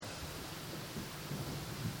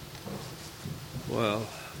Well,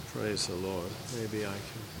 praise the Lord. Maybe I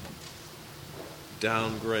can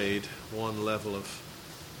downgrade one level of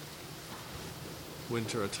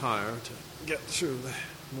winter attire to get through the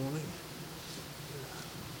morning.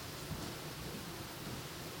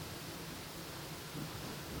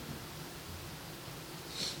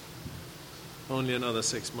 Only another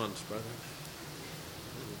 6 months, brother.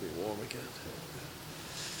 It'll be warm again.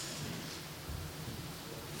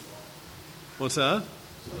 What's that?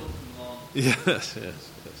 Yes.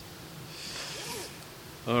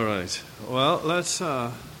 All right. Well, let's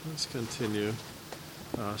continue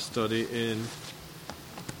our study in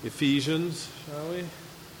Ephesians, shall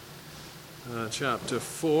we? Chapter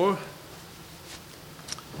 4,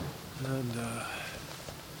 and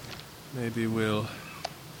maybe we'll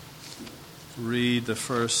read the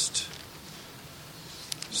first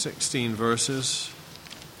 16 verses.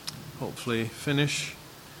 Hopefully, finish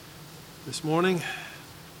this morning.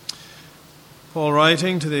 Paul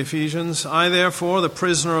writing to the Ephesians, I therefore, the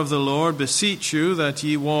prisoner of the Lord, beseech you that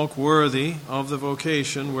ye walk worthy of the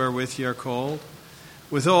vocation wherewith ye are called,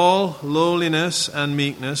 with all lowliness and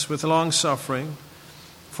meekness, with long-suffering,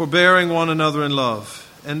 forbearing one another in love,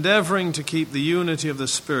 endeavoring to keep the unity of the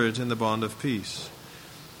Spirit in the bond of peace.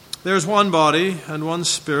 There is one body and one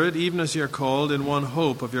Spirit, even as ye are called, in one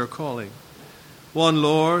hope of your calling. One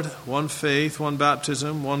Lord, one faith, one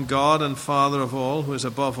baptism, one God and Father of all, who is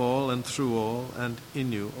above all and through all and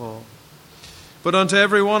in you all. But unto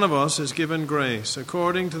every one of us is given grace,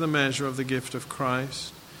 according to the measure of the gift of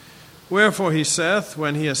Christ. Wherefore he saith,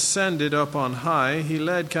 when he ascended up on high, he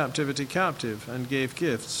led captivity captive, and gave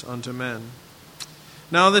gifts unto men.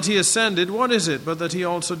 Now that he ascended, what is it but that he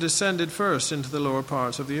also descended first into the lower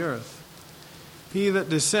parts of the earth? He that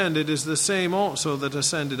descended is the same also that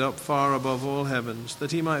ascended up far above all heavens,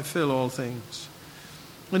 that he might fill all things.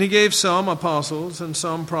 And he gave some apostles, and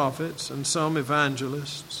some prophets, and some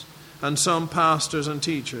evangelists, and some pastors and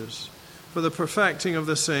teachers, for the perfecting of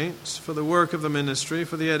the saints, for the work of the ministry,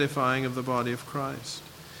 for the edifying of the body of Christ,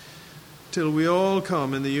 till we all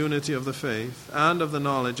come in the unity of the faith and of the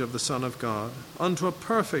knowledge of the Son of God, unto a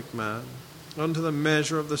perfect man, unto the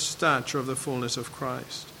measure of the stature of the fullness of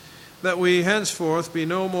Christ, that we henceforth be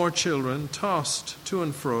no more children, tossed to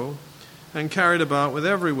and fro, and carried about with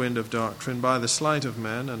every wind of doctrine by the sleight of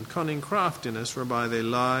men and cunning craftiness, whereby they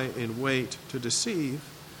lie in wait to deceive,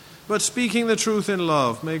 but speaking the truth in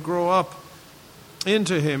love, may grow up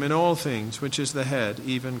into him in all things, which is the head,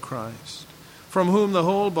 even Christ, from whom the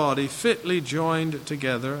whole body, fitly joined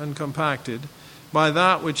together and compacted by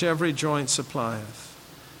that which every joint supplieth,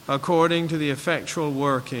 according to the effectual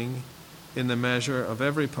working in the measure of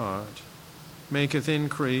every part, maketh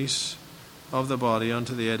increase of the body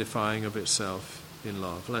unto the edifying of itself in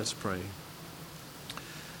love. Let's pray.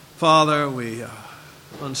 Father, we are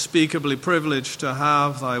unspeakably privileged to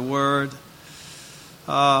have thy word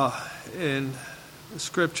in the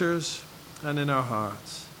Scriptures and in our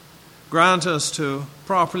hearts. Grant us to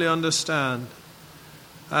properly understand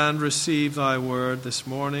and receive thy word this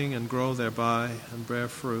morning and grow thereby and bear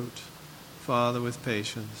fruit, Father, with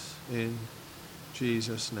patience. In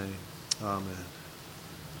Jesus' name, amen.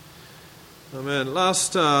 Amen.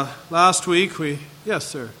 Last week we... Yes,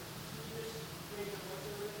 sir.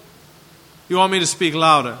 You want me to speak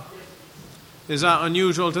louder? Is that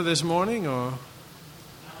unusual to this morning, or?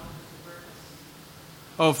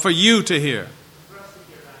 Oh, for you to hear.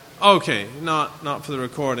 Okay, not for the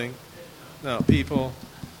recording. No, people.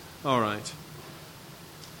 All right.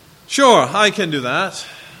 Sure, I can do that.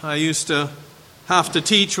 I used to have to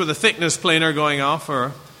teach with a thickness planer going off,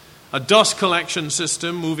 or a dust collection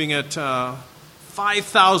system moving at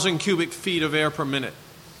 5,000 cubic feet of air per minute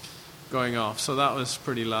going off. So that was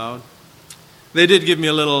pretty loud. They did give me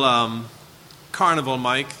a little carnival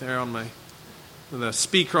mic there with a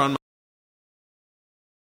speaker on my,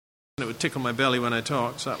 and it would tickle my belly when I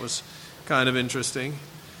talked. So that was kind of interesting.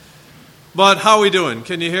 But how are we doing?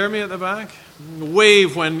 Can you hear me at the back?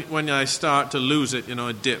 Wave when I start to lose it,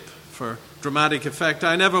 a dip for dramatic effect.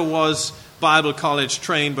 I never was Bible college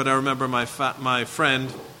trained, but I remember my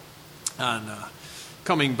friend and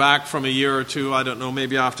coming back from a year or two, I don't know,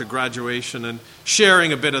 maybe after graduation, and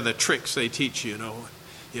sharing a bit of the tricks they teach you.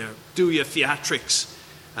 You do your theatrics,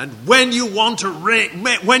 and when you want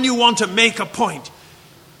to make a point,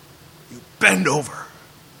 you bend over,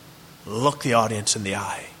 look the audience in the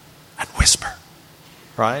eye, and whisper.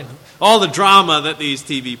 Right? All the drama that these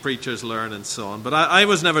TV preachers learn and so on. But I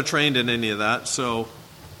was never trained in any of that, so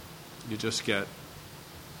you just get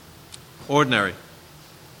ordinary.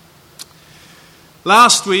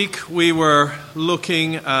 Last week we were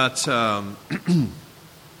looking at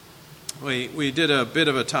We did a bit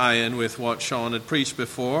of a tie-in with what Sean had preached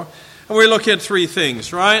before. And we're looking at three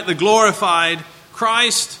things, right? The glorified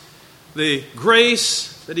Christ, the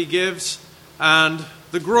grace that he gives, and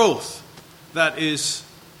the growth that is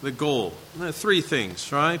the goal. Three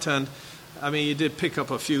things, right? And I mean, you did pick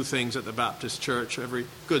up a few things at the Baptist church. Every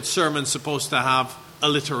good sermon's supposed to have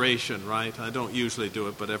alliteration, right? I don't usually do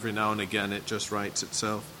it, but every now and again it just writes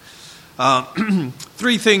itself.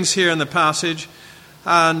 Three things here in the passage.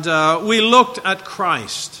 And we looked at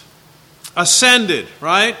Christ. Ascended,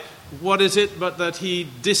 right? What is it but that he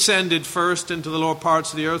descended first into the lower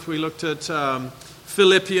parts of the earth? We looked at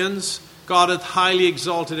Philippians. God hath highly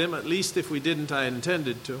exalted him. At least if we didn't, I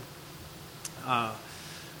intended to.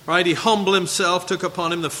 Right? He humbled himself, took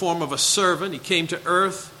upon him the form of a servant. He came to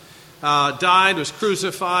earth, died, was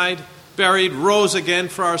crucified, buried, rose again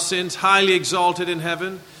for our sins, highly exalted in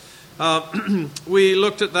heaven. We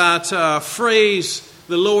looked at that phrase,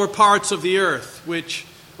 the lower parts of the earth, which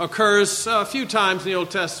occurs a few times in the Old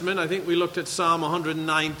Testament. I think we looked at Psalm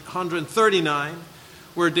 139,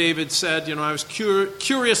 where David said, I was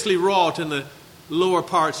curiously wrought in the lower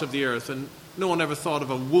parts of the earth. And no one ever thought of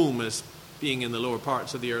a womb as being in the lower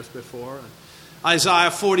parts of the earth before. Isaiah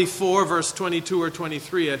 44, verse 22 or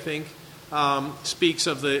 23, I think, speaks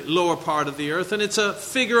of the lower part of the earth. And it's a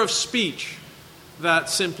figure of speech that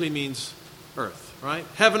simply means earth, right?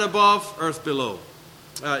 Heaven above, earth below.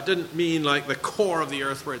 It didn't mean like the core of the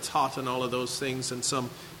earth where it's hot and all of those things in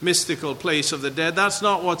some mystical place of the dead. That's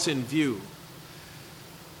not what's in view.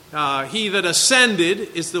 He that ascended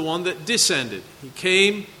is the one that descended. He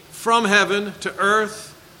came from heaven to earth,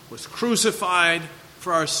 was crucified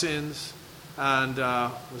for our sins, and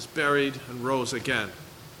was buried and rose again.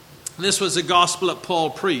 And this was the gospel that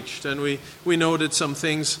Paul preached, and we noted some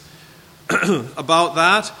things about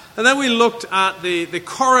that. And then we looked at the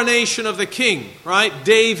coronation of the king, right?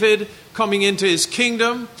 David coming into his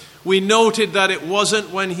kingdom. We noted that it wasn't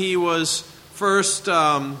when he was first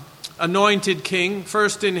anointed king,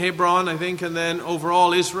 first in Hebron, I think, and then over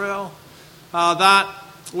all Israel. That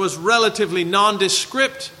was relatively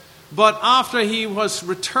nondescript, but after he was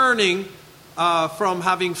returning from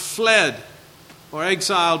having fled or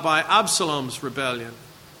exiled by Absalom's rebellion,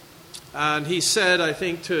 and he said, I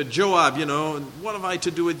think, to Joab, what have I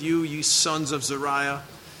to do with you, ye sons of Zeruiah?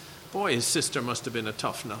 Boy, his sister must have been a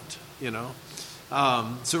tough nut,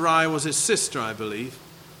 Zeruiah was his sister, I believe.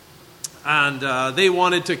 And they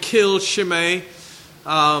wanted to kill Shimei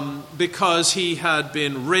because he had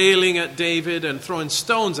been railing at David and throwing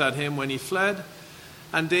stones at him when he fled.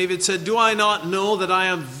 And David said, do I not know that I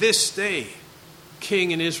am this day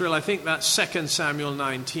king in Israel? I think that's 2 Samuel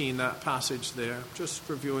 19, that passage there. Just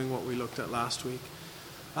reviewing what we looked at last week.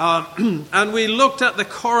 And we looked at the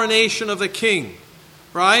coronation of the king,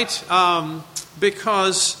 right?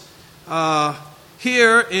 Because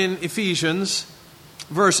here in Ephesians,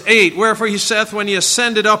 verse 8, wherefore he saith, when he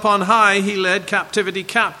ascended up on high, he led captivity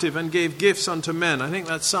captive and gave gifts unto men. I think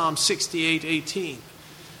that's Psalm 68:18.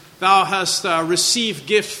 Thou hast received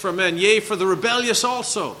gifts for men, yea, for the rebellious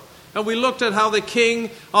also. And we looked at how the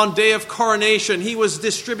king, on day of coronation, he was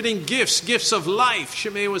distributing gifts of life.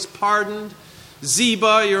 Shimei was pardoned.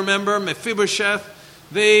 Ziba, you remember, Mephibosheth,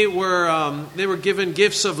 they were given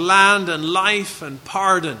gifts of land and life and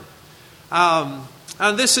pardon.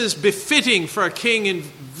 And this is befitting for a king in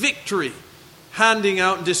victory, handing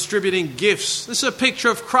out and distributing gifts. This is a picture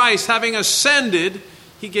of Christ. Having ascended,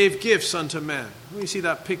 he gave gifts unto men. We see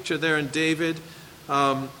that picture there in David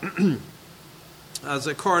as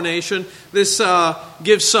a coronation. This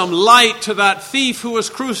gives some light to that thief who was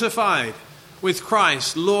crucified with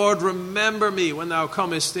Christ. Lord, remember me when thou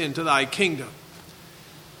comest into thy kingdom.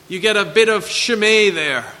 You get a bit of Shimei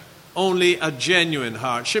there, only a genuine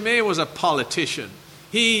heart. Shimei was a politician.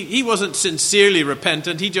 He wasn't sincerely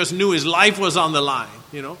repentant. He just knew his life was on the line,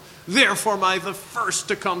 Therefore, am I the first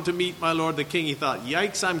to come to meet my Lord the King? He thought,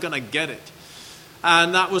 yikes, I'm going to get it.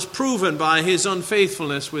 And that was proven by his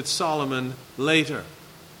unfaithfulness with Solomon later.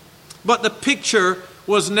 But the picture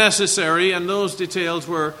was necessary, and those details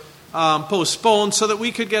were postponed so that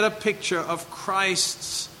we could get a picture of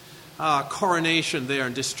Christ's coronation there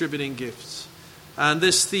and distributing gifts. And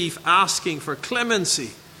this thief asking for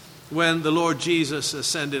clemency when the Lord Jesus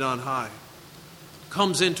ascended on high.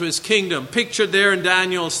 Comes into his kingdom. Pictured there in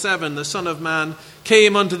Daniel 7, the Son of Man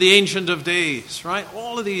came unto the Ancient of Days. Right?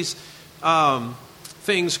 All of these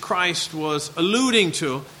things Christ was alluding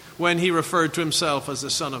to when he referred to himself as the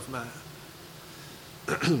Son of Man.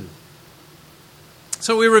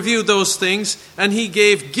 So we reviewed those things, and he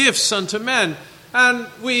gave gifts unto men. And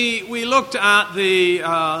we looked at the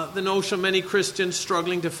notion of many Christians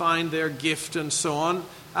struggling to find their gift and so on.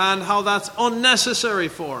 and how that's unnecessary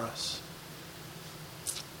for us.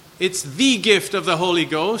 It's the gift of the Holy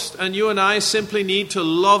Ghost, and you and I simply need to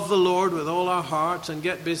love the Lord with all our hearts and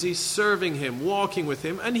get busy serving Him, walking with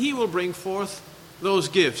Him, and He will bring forth those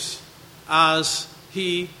gifts as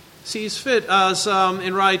He sees fit. As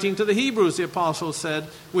in writing to the Hebrews, the apostle said,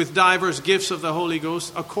 with divers gifts of the Holy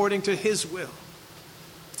Ghost according to His will.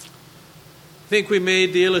 I think we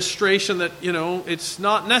made the illustration that, it's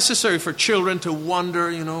not necessary for children to wonder,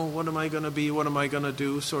 what am I going to be, what am I going to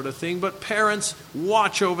do, sort of thing. But parents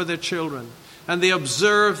watch over their children, and they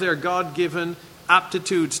observe their God-given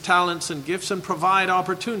aptitudes, talents, and gifts, and provide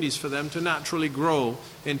opportunities for them to naturally grow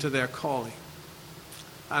into their calling.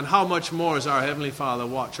 And how much more does our Heavenly Father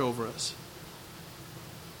watch over us?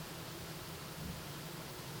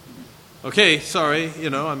 Okay, sorry,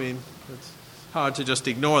 it's hard to just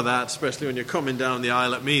ignore that, especially when you're coming down the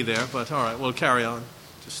aisle at me there. But all right, we'll carry on.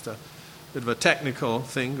 Just a bit of a technical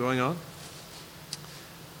thing going on.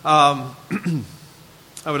 I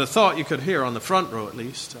would have thought you could hear on the front row at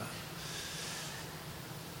least.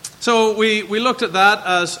 So we looked at that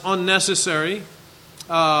as unnecessary.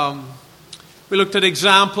 We looked at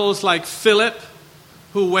examples like Philip,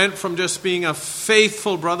 who went from just being a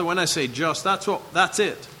faithful brother. When I say just, that's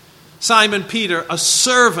it. Simon Peter, a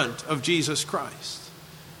servant of Jesus Christ.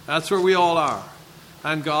 That's where we all are.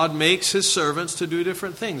 And God makes His servants to do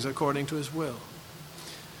different things according to His will.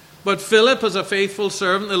 But Philip, as a faithful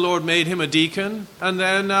servant, the Lord made him a deacon and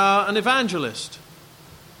then an evangelist.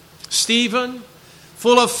 Stephen,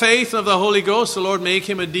 full of faith and of the Holy Ghost, the Lord made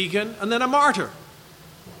him a deacon and then a martyr.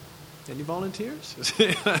 Any volunteers?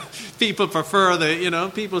 People prefer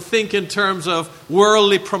people think in terms of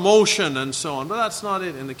worldly promotion and so on, but that's not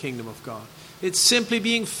it in the kingdom of God. It's simply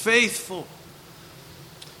being faithful.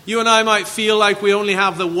 You and I might feel like we only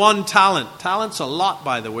have the one talent. Talent's a lot,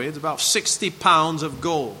 by the way. It's about 60 pounds of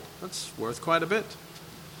gold. That's worth quite a bit.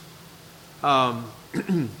 I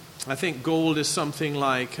think gold is something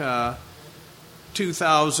like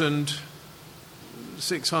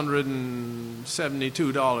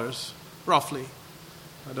 $2,672, roughly.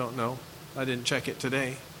 I don't know. I didn't check it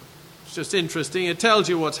today. It's just interesting. It tells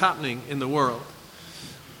you what's happening in the world.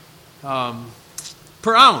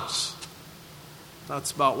 Per ounce.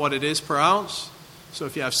 That's about what it is per ounce. So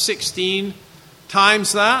if you have 16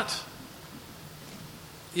 times that,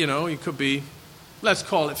 you could be, let's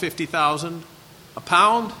call it 50,000 a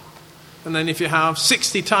pound. And then if you have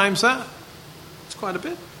 60 times that, it's quite a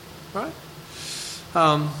bit, right?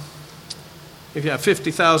 If you have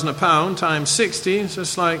 50,000 a pound times 60, it's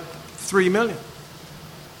just like 3 million.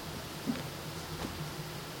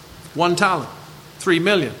 1 talent, 3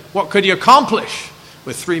 million. What could you accomplish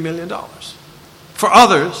with $3 million? For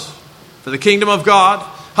others, for the kingdom of God,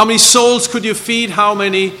 how many souls could you feed? How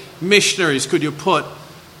many missionaries could you put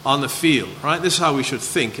on the field? Right? This is how we should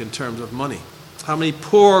think in terms of money. How many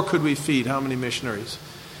poor could we feed? How many missionaries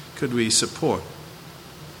could we support?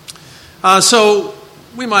 So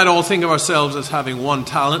we might all think of ourselves as having 1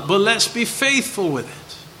 talent, but let's be faithful with it.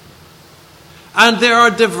 And there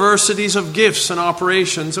are diversities of gifts and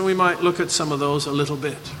operations, and we might look at some of those a little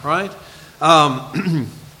bit, right? Well,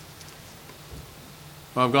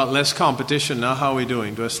 I've got less competition now. How are we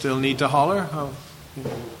doing? Do I still need to holler?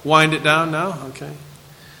 Wind it down now? Okay.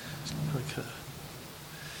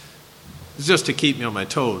 It's just to keep me on my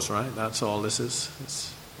toes, right? That's all this is.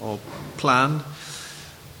 It's all planned.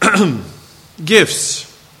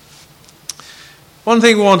 Gifts. One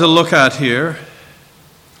thing we want to look at here.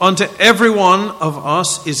 Unto every one of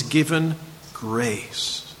us is given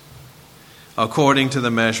grace, according to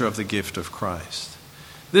the measure of the gift of Christ.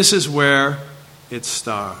 This is where it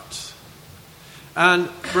starts. And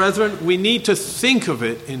brethren, we need to think of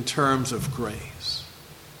it in terms of grace.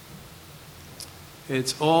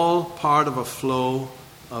 It's all part of a flow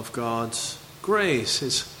of God's grace,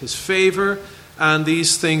 His favor, and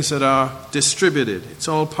these things that are distributed. It's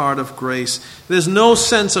all part of grace. There's no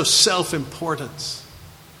sense of self-importance.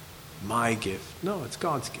 My gift. No, it's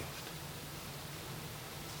God's gift.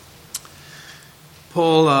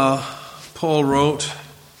 Paul wrote,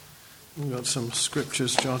 we've got some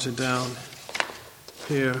scriptures jotted down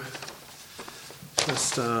here.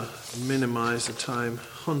 Just minimize the time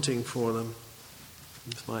hunting for them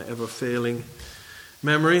with my ever-failing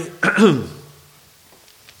memory.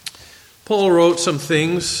 Paul wrote some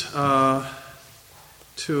things to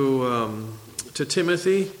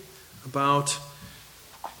Timothy about,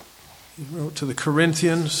 he wrote to the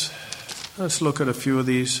Corinthians. Let's look at a few of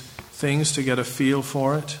these things to get a feel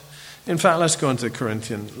for it. In fact, let's go into the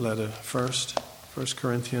Corinthian letter first. 1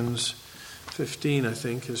 Corinthians 15, I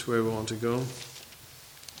think, is where we want to go.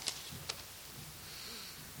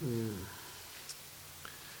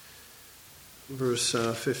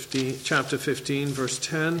 Chapter 15, verse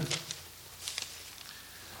 10.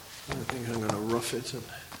 I think I'm going to rough it and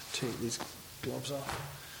take these gloves off.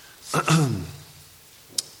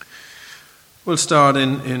 We'll start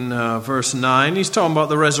in verse 9. He's talking about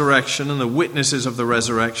the resurrection and the witnesses of the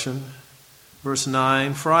resurrection. Verse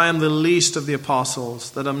 9, "For I am the least of the apostles,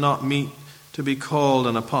 that am not meet to be called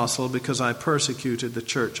an apostle, because I persecuted the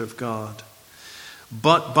church of God.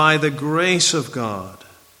 But by the grace of God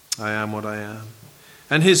I am what I am.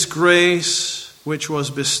 And his grace, which was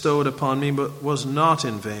bestowed upon me, but was not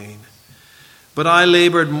in vain. But I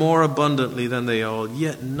labored more abundantly than they all,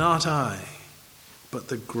 yet not I, but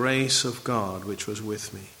the grace of God which was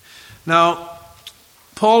with me." Now,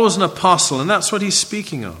 Paul was an apostle, and that's what he's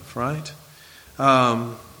speaking of, right?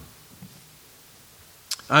 I'm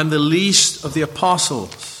the least of the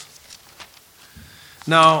apostles.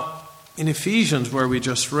 Now, in Ephesians, where we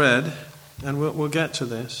just read, and we'll get to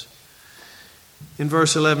this, in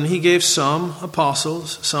verse 11, he gave some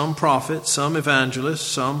apostles, some prophets, some evangelists,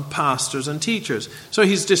 some pastors and teachers. So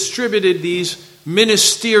he's distributed these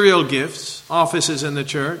ministerial gifts, offices in the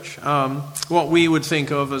church, what we would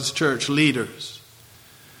think of as church leaders.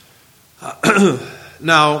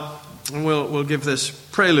 Now, we'll give this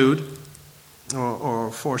prelude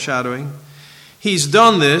or foreshadowing. He's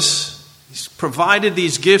done this. He's provided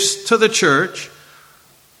these gifts to the church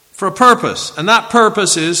for a purpose. And that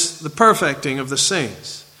purpose is the perfecting of the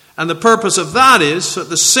saints. And the purpose of that is so that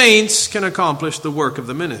the saints can accomplish the work of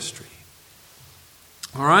the ministry.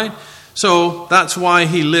 All right? So that's why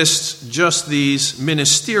he lists just these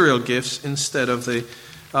ministerial gifts instead of the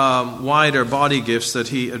wider body gifts that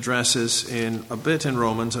he addresses in a bit in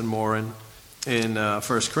Romans and more in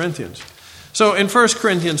 1 Corinthians. So in 1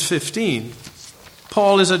 Corinthians 15,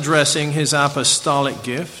 Paul is addressing his apostolic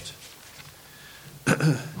gift.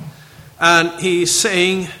 And he's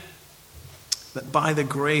saying that by the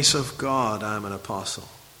grace of God I am an apostle.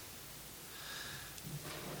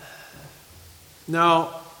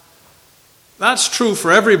 Now, that's true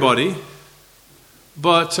for everybody,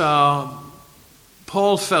 but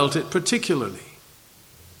Paul felt it particularly.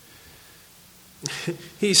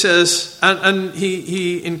 He says, and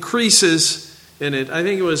he increases in it. I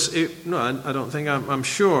think it was, I'm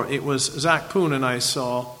sure it was Zach Poon and I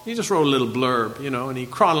saw, he just wrote a little blurb, and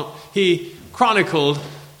he chronicled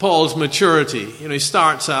Paul's maturity. He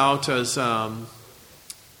starts out as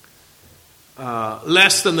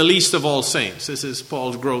less than the least of all saints. This is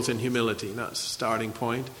Paul's growth in humility. That's the starting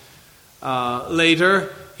point.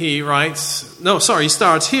 Later, he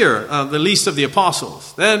starts here, the least of the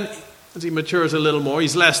apostles. Then, as he matures a little more,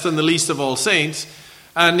 he's less than the least of all saints.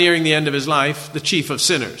 And nearing the end of his life, the chief of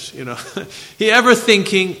sinners. He ever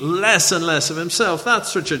thinking less and less of himself.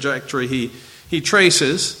 That's the trajectory he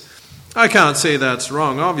traces. I can't say that's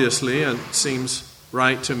wrong, obviously, and it seems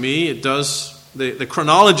right to me. It does. The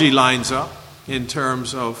chronology lines up in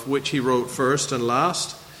terms of which he wrote first and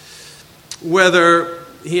last. Whether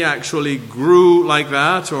he actually grew like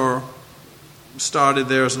that or started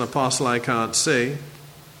there as an apostle, I can't say.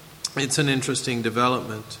 It's an interesting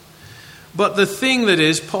development. But the thing that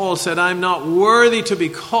is, Paul said, I'm not worthy to be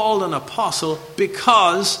called an apostle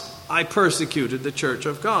because I persecuted the church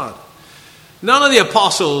of God. None of the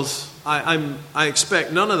apostles, I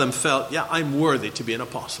expect none of them felt, I'm worthy to be an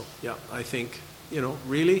apostle. Yeah, I think,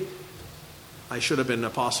 really, I should have been an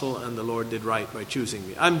apostle and the Lord did right by choosing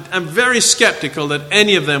me. I'm very skeptical that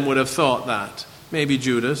any of them would have thought that. Maybe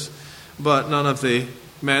Judas, but none of the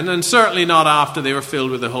men, and certainly not after they were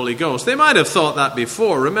filled with the Holy Ghost. They might have thought that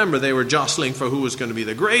before. Remember, they were jostling for who was going to be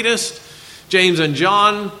the greatest. James and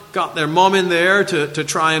John got their mum in there to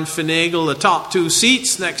try and finagle the top two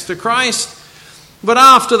seats next to Christ. But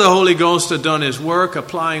after the Holy Ghost had done his work,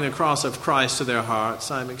 applying the cross of Christ to their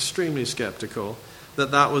hearts, I'm extremely skeptical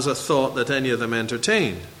that was a thought that any of them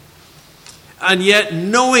entertained. And yet,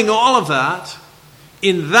 knowing all of that,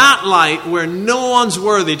 in that light where no one's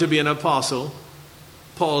worthy to be an apostle,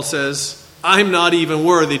 Paul says, I'm not even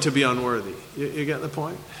worthy to be unworthy. You get the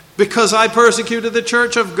point? Because I persecuted the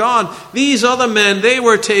church of God. These other men, they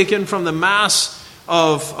were taken from the mass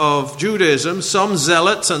of Judaism, some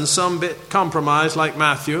zealots and some bit compromised like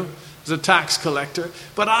Matthew, as a tax collector.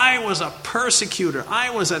 But I was a persecutor.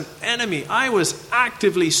 I was an enemy. I was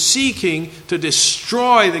actively seeking to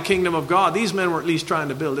destroy the kingdom of God. These men were at least trying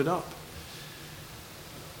to build it up.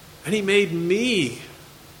 And he made me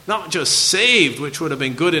not just saved, which would have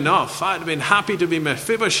been good enough. I'd have been happy to be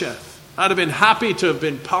Mephibosheth. I'd have been happy to have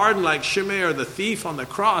been pardoned like Shimei or the thief on the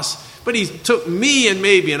cross. But he took me and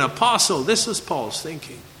made me an apostle. This was Paul's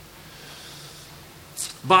thinking.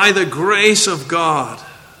 By the grace of God,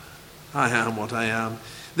 I am what I am.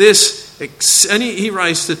 And he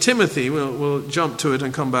writes to Timothy. We'll jump to it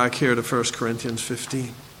and come back here to 1 Corinthians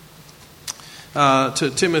 15.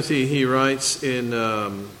 To Timothy, he writes in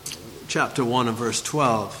chapter 1 and verse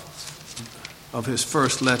 12 of his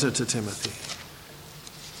first letter to Timothy.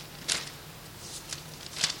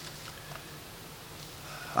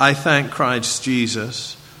 I thank Christ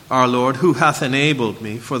Jesus, our Lord, who hath enabled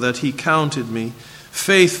me, for that he counted me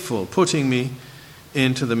faithful, putting me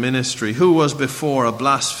into the ministry, who was before a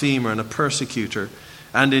blasphemer and a persecutor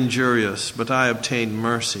and injurious, but I obtained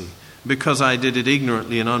mercy, because I did it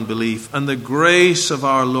ignorantly in unbelief. And the grace of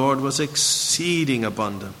our Lord was exceeding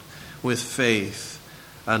abundant with faith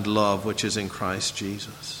and love which is in Christ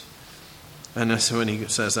Jesus. And that's when he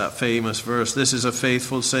says that famous verse, this is a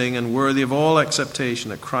faithful saying and worthy of all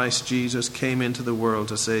acceptation, that Christ Jesus came into the world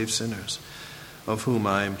to save sinners, of whom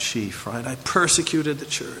I am chief. Right? I persecuted the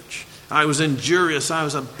church. I was injurious. I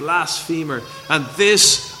was a blasphemer. And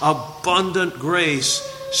this abundant grace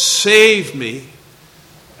saved me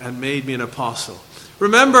and made me an apostle.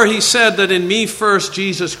 Remember, he said that in me first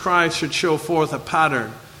Jesus Christ should show forth a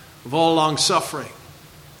pattern of all long suffering.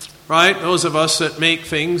 Right? Those of us that make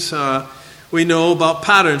things, we know about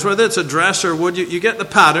patterns. Whether it's a dress or wood, you get the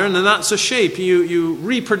pattern and that's a shape. You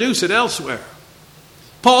reproduce it elsewhere.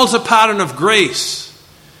 Paul's a pattern of grace.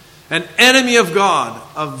 An enemy of God,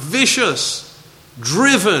 a vicious,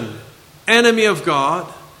 driven enemy of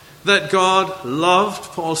God that God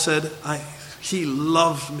loved. Paul said, he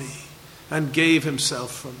loved me and gave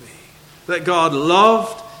himself for me. That God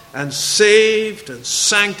loved and saved and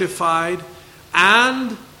sanctified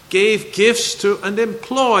and gave gifts to and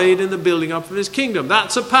employed in the building up of his kingdom.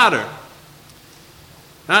 That's a pattern.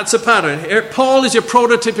 That's a pattern. Paul is your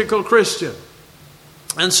prototypical Christian.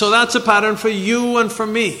 And so that's a pattern for you and for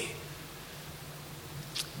me.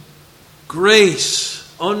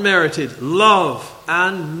 Grace, unmerited, love,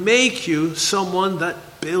 and make you someone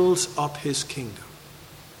that builds up his kingdom.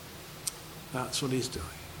 That's what he's doing.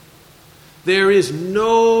 There is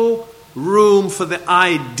no room for the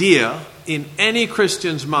idea in any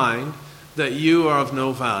Christian's mind that you are of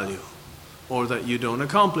no value or that you don't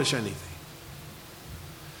accomplish anything.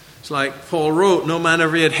 It's like Paul wrote, no man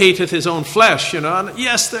ever yet hateth his own flesh, And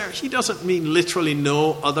yes, he doesn't mean literally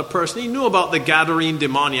no other person. He knew about the Gadarene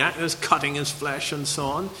demoniac that was cutting his flesh and so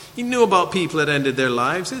on. He knew about people that ended their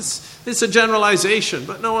lives. It's a generalization,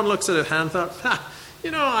 but no one looks at a hand and thought,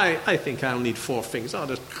 I think I'll need 4 fingers. I'll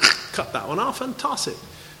just cut that one off and toss it.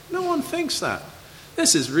 No one thinks that.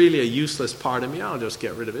 This is really a useless part of me. I'll just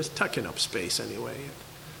get rid of it. It's tucking up space anyway.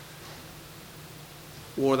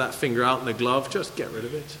 Wore that finger out in the glove, just get rid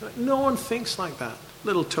of it. No one thinks like that.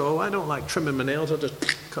 Little toe, I don't like trimming my nails, I'll just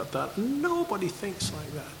cut that. Nobody thinks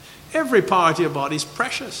like that. Every part of your body is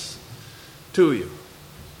precious to you.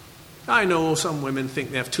 I know some women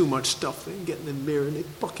think they have too much stuff. They get in the mirror and they're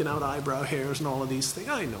plucking out eyebrow hairs and all of these things.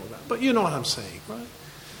 I know that. But you know what I'm saying, right?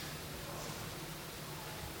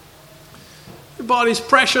 Your body's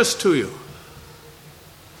precious to you.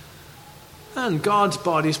 And God's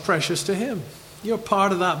body's precious to him. You're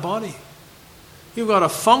part of that body. You've got a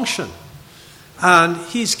function. And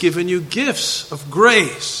he's given you gifts of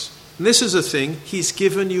grace. And this is the thing. He's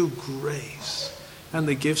given you grace. And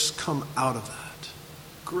the gifts come out of that.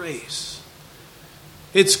 Grace.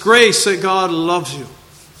 It's grace that God loves you.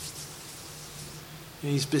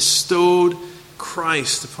 And he's bestowed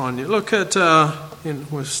Christ upon you. Look at,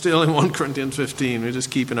 we're still in 1 Corinthians 15. We're just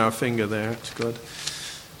keeping our finger there. It's good.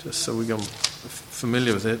 Just so we get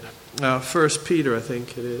familiar with it. 1 Peter, I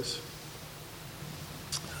think it is.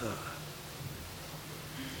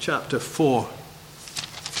 Chapter 4.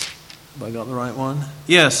 Have I got the right one?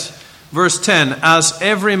 Yes. Verse 10. As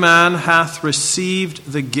every man hath received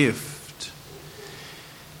the gift,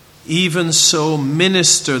 even so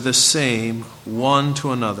minister the same one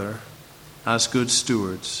to another as good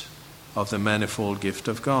stewards of the manifold gift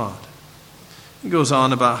of God. He goes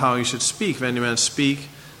on about how you should speak. If any man speak,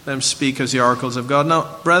 let him speak as the oracles of God.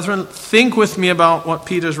 Now, brethren, think with me about what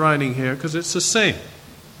Peter's writing here, because it's the same.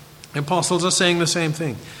 The apostles are saying the same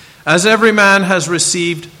thing. As every man has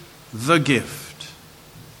received the gift,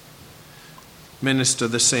 minister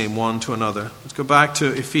the same one to another. Let's go back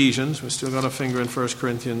to Ephesians. We've still got a finger in 1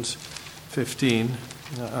 Corinthians 15.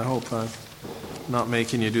 I hope I'm not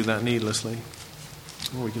making you do that needlessly.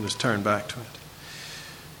 Or we can just turn back to it.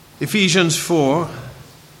 Ephesians 4.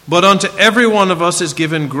 But unto every one of us is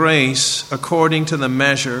given grace according to the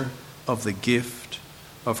measure of the gift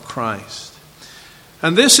of Christ.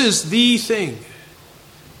 And this is the thing.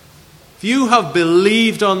 If you have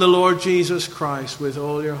believed on the Lord Jesus Christ with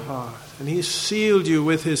all your heart, and He sealed you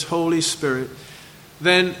with His Holy Spirit,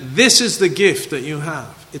 then this is the gift that you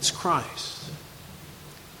have. It's Christ.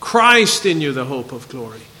 Christ in you, the hope of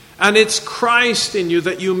glory. And it's Christ in you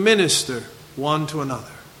that you minister one to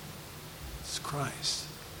another. It's Christ.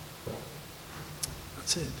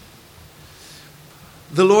 That's it.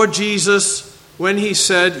 The Lord Jesus, when he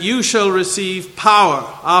said, you shall receive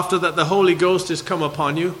power after that the Holy Ghost is come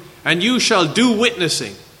upon you, and you shall do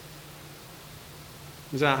witnessing.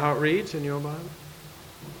 Is that how it reads in your Bible?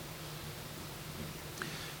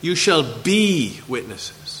 You shall be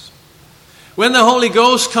witnesses. When the Holy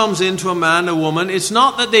Ghost comes into a man, a woman, it's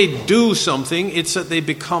not that they do something, it's that they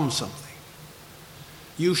become something.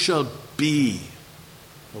 You shall be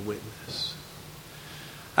a witness.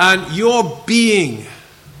 And your being,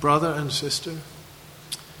 brother and sister,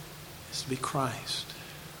 is to be Christ.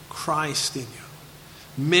 Christ in you.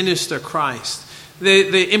 Minister Christ.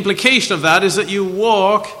 The implication of that is that you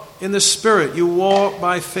walk in the Spirit. You walk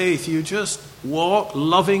by faith. You just walk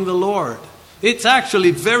loving the Lord. It's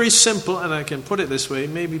actually very simple, and I can put it this way.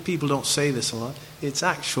 Maybe people don't say this a lot. It's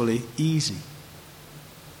actually easy.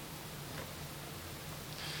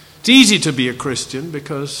 It's easy to be a Christian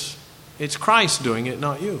because it's Christ doing it,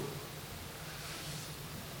 not you.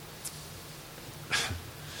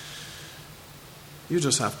 You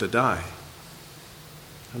just have to die.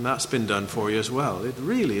 And that's been done for you as well. It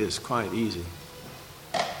really is quite easy.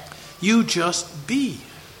 You just be.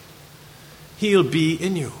 He'll be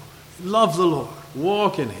in you. Love the Lord.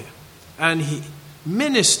 Walk in Him. And He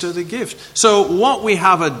minister the gift. So what we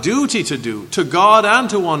have a duty to do to God and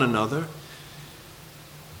to one another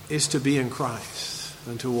is to be in Christ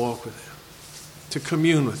and to walk with Him. To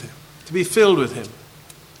commune with Him. To be filled with Him.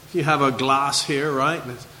 If you have a glass here, right,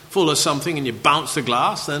 and it's full of something and you bounce the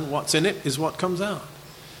glass, then what's in it is what comes out.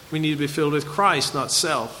 We need to be filled with Christ, not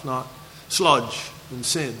self, not sludge and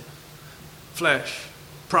sin, flesh,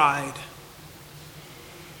 pride,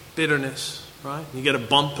 bitterness, right? You get a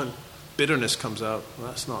bump and bitterness comes out. Well,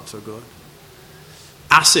 that's not so good.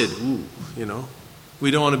 Acid,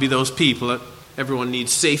 we don't want to be those people that everyone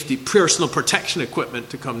needs safety, personal protection equipment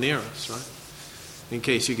to come near us, right? In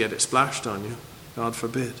case you get it splashed on you. God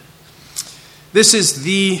forbid. This is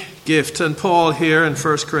the gift. And Paul here in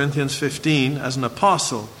 1 Corinthians 15, as an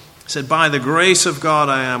apostle, said, by the grace of God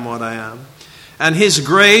I am what I am. And His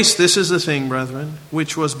grace, this is the thing, brethren,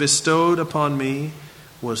 which was bestowed upon me,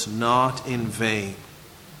 was not in vain.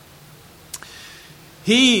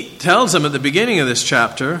 He tells them at the beginning of this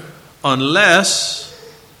chapter, unless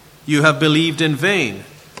you have believed in vain,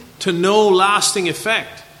 to no lasting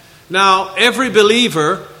effect. Now, every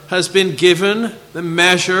believer has been given the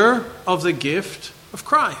measure of the gift of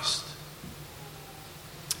Christ.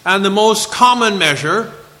 And the most common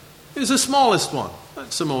measure is the smallest one.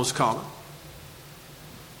 That's the most common.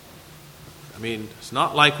 I mean, it's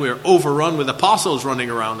not like we're overrun with apostles running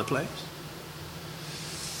around the place.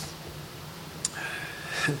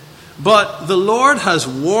 But the Lord has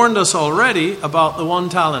warned us already about the 1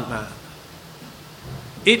 talent man.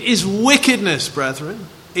 It is wickedness, brethren.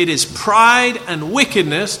 It is pride and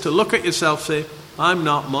wickedness to look at yourself and say, I'm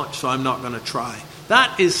not much, so I'm not going to try.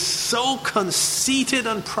 That is so conceited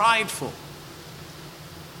and prideful.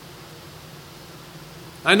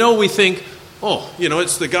 I know we think,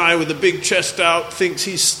 it's the guy with the big chest out, thinks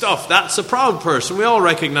he's stuffed. That's a proud person. We all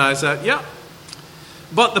recognize that, yeah.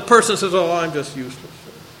 But the person says, I'm just useless.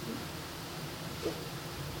 The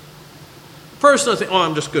person thinks,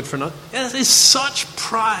 I'm just good for nothing. It is such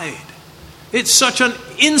pride. It's such an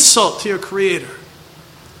insult to your Creator.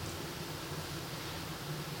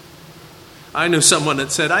 I knew someone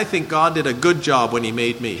that said, I think God did a good job when He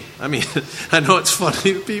made me. I mean, I know it's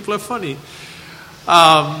funny. People are funny.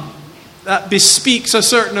 That bespeaks a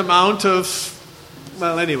certain amount of,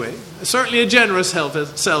 certainly a generous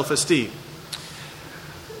self-esteem.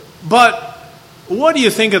 But what do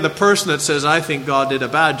you think of the person that says, I think God did a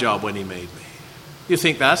bad job when He made me? You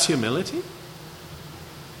think that's humility?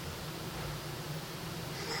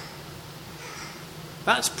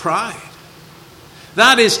 That's pride.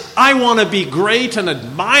 That is, I want to be great and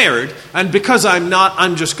admired, and because I'm not,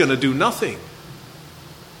 I'm just going to do nothing.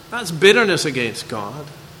 That's bitterness against God.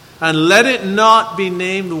 And let it not be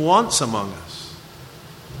named once among us.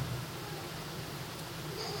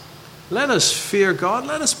 Let us fear God.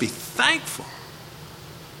 Let us be thankful.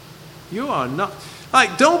 You are not,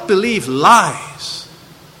 don't believe lies.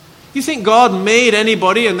 You think God made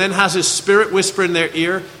anybody and then has His Spirit whisper in their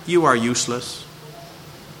ear, you are useless?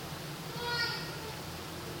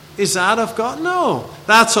 Is that of God? No.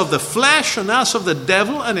 That's of the flesh and that's of the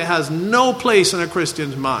devil, and it has no place in a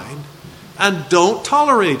Christian's mind. And don't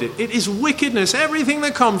tolerate it. It is wickedness. Everything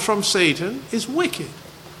that comes from Satan is wicked.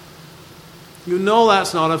 You know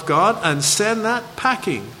that's not of God, and send that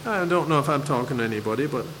packing. I don't know if I'm talking to anybody,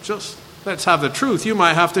 but just let's have the truth. You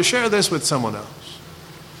might have to share this with someone else.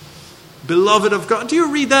 Beloved of God. Do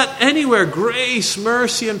you read that anywhere? Grace,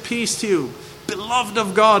 mercy, and peace to you. Beloved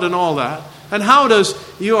of God and all that. And how does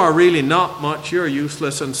you are really not much, you're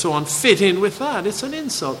useless, and so on fit in with that? It's an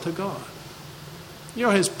insult to God.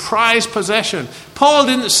 You're his prized possession. Paul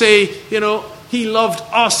didn't say, he loved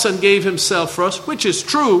us and gave himself for us, which is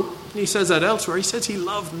true. He says that elsewhere. He says he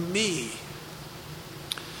loved me.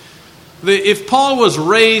 If Paul was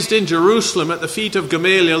raised in Jerusalem at the feet of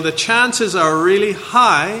Gamaliel, the chances are really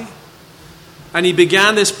high, and he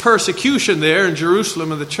began this persecution there in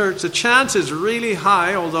Jerusalem of the church. The chance is really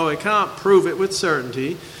high, although I can't prove it with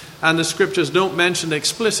certainty, and the scriptures don't mention it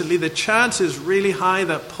explicitly, the chance is really high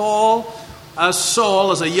that Paul, as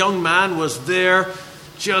Saul, as a young man, was there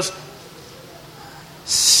just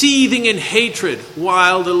seething in hatred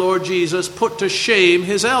while the Lord Jesus put to shame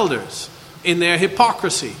his elders in their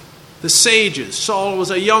hypocrisy. The sages. Saul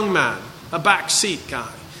was a young man, a backseat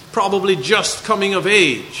guy, probably just coming of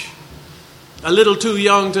age. A little too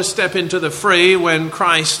young to step into the fray when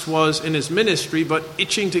Christ was in his ministry, but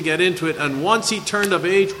itching to get into it. And once he turned of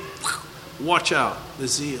age, watch out, the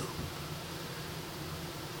zeal.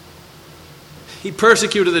 He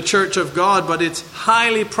persecuted the church of God, but it's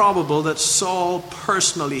highly probable that Saul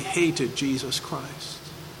personally hated Jesus Christ.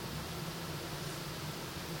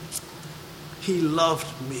 He loved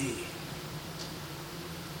me.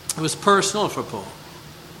 It was personal for Paul.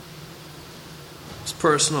 It's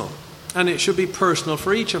personal. And it should be personal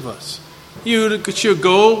for each of us. You should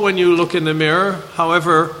go when you look in the mirror,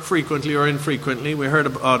 however frequently or infrequently. We heard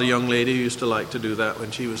about a young lady who used to like to do that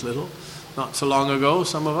when she was little. Not so long ago,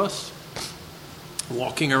 some of us.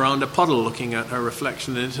 Walking around a puddle looking at her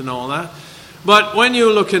reflection in it and all that. But when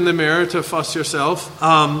you look in the mirror to fuss yourself,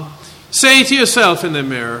 say to yourself in the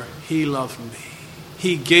mirror, he loved me.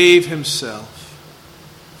 He gave himself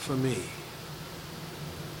for me.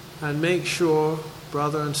 And make sure,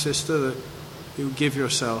 brother and sister, that you give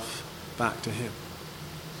yourself back to him.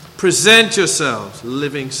 Present yourselves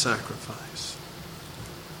living sacrifice.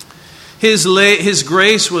 His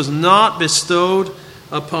grace was not bestowed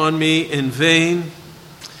upon me in vain,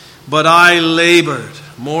 but I labored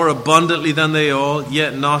more abundantly than they all,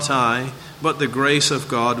 yet not I, but the grace of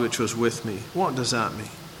God which was with me. What does that mean?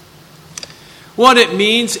 What it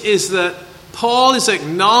means is that Paul is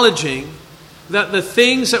acknowledging that the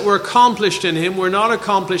things that were accomplished in him were not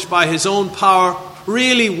accomplished by his own power.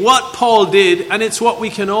 Really, what Paul did, and it's what we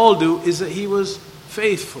can all do, is that he was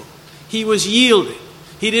faithful. He was yielding.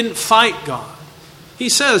 He didn't fight God. He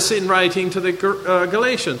says in writing to the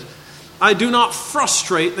Galatians, I do not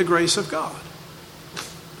frustrate the grace of God.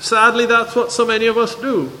 Sadly, that's what so many of us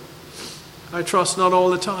do. I trust not all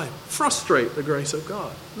the time. Frustrate the grace of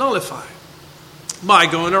God. Nullify it by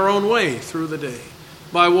going our own way through the day,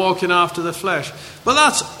 by walking after the flesh. But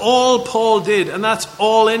that's all Paul did, and that's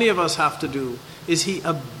all any of us have to do, is he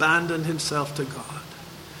abandoned himself to God.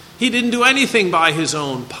 He didn't do anything by his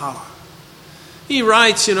own power. He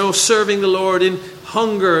writes, serving the Lord in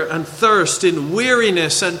hunger and thirst, in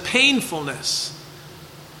weariness and painfulness,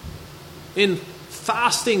 in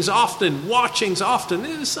fastings often, watchings often.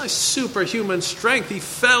 It's a superhuman strength. He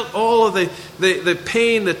felt all of the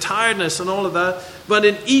pain, the tiredness and all of that. But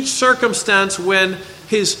in each circumstance when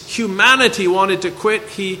his humanity wanted to quit,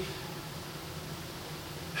 he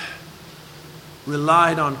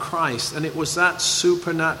relied on Christ. And it was that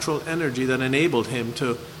supernatural energy that enabled him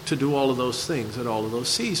to do all of those things at all of those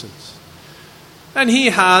seasons. And he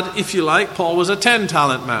had, if you like, Paul was a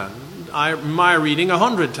 10-talent man. My reading,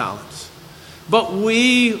 100 talents. But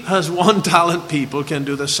we, as 1-talent people, can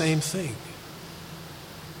do the same thing.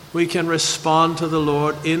 We can respond to the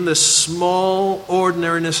Lord in the small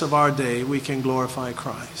ordinariness of our day. We can glorify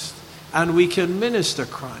Christ. And we can minister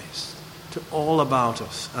Christ to all about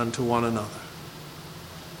us and to one another.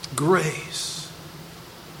 Grace.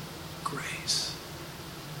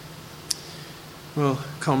 We'll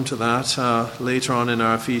come to that later on in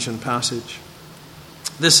our Ephesian passage.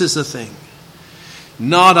 This is the thing.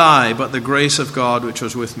 Not I, but the grace of God which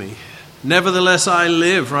was with me. Nevertheless I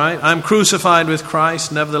live, right? I'm crucified with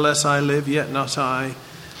Christ. Nevertheless I live, yet not I,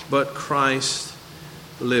 but Christ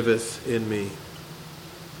liveth in me.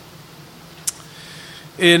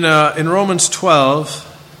 In Romans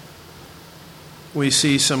 12, we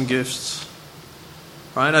see some gifts.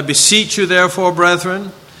 Right? I beseech you therefore,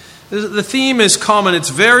 brethren. The theme is common. It's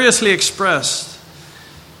variously expressed.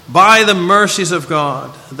 By the mercies of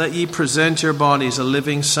God, that ye present your bodies a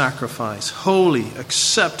living sacrifice, holy,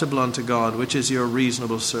 acceptable unto God, which is your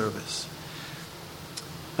reasonable service.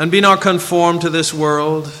 And be not conformed to this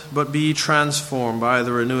world, but be transformed by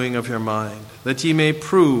the renewing of your mind, that ye may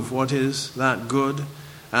prove what is that good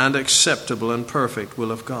and acceptable and perfect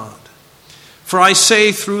will of God. For I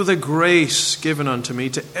say through the grace given unto me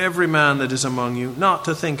to every man that is among you, not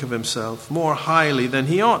to think of himself more highly than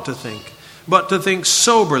he ought to think, but to think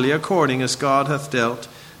soberly according as God hath dealt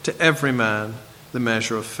to every man the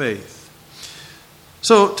measure of faith.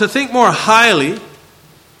 So to think more highly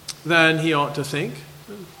than he ought to think.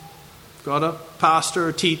 Got a pastor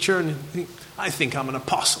or teacher and I think I'm an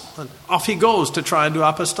apostle. And off he goes to try and do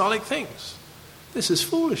apostolic things. This is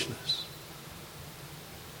foolishness.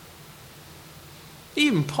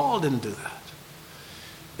 Even Paul didn't do that.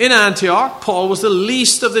 In Antioch, Paul was the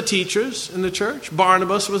least of the teachers in the church.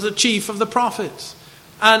 Barnabas was the chief of the prophets.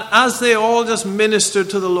 And as they all just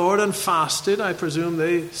ministered to the Lord and fasted, I presume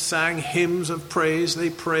they sang hymns of praise,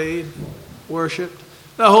 they prayed, worshipped.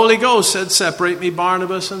 The Holy Ghost said, separate me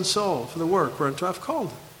Barnabas and Saul for the work whereunto I've called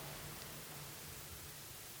them.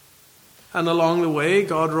 And along the way,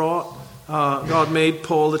 God made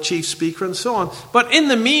Paul the chief speaker and so on. But in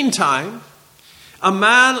the meantime, a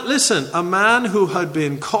man who had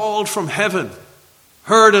been called from heaven,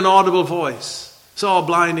 heard an audible voice, saw a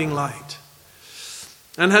blinding light,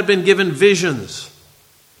 and had been given visions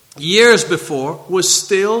years before, was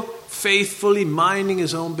still faithfully minding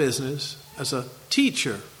his own business as a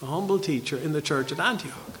teacher, a humble teacher in the church at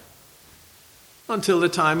Antioch, until the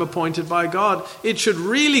time appointed by God. It should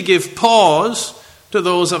really give pause to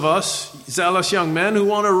those of us, zealous young men, who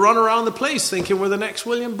want to run around the place thinking we're the next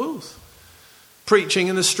William Booth, preaching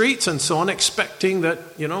in the streets and so on, expecting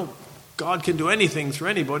that, God can do anything through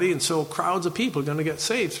anybody, and so crowds of people are going to get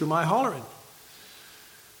saved through my hollering.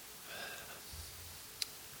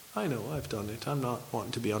 I know, I've done it. I'm not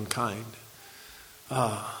wanting to be unkind.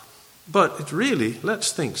 But it really,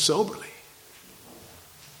 let's think soberly.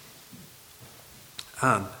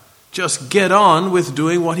 And just get on with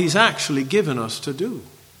doing what he's actually given us to do.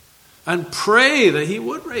 And pray that he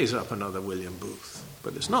would raise up another William Booth.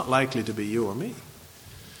 But it's not likely to be you or me.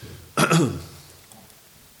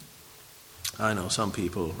 I know some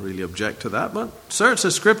people really object to that, but search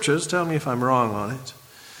the scriptures, tell me if I'm wrong on it.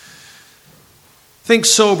 Think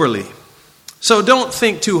soberly. So don't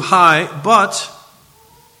think too high, but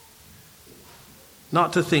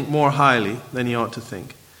not to think more highly than you ought to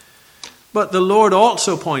think. But the Lord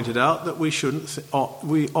also pointed out that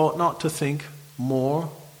we ought not to think more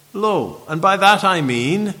low. And by that I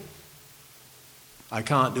mean, I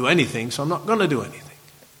can't do anything, so I'm not going to do anything.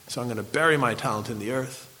 So I'm going to bury my talent in the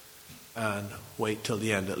earth and wait till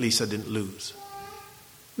the end. At least I didn't lose.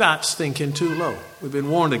 That's thinking too low. We've been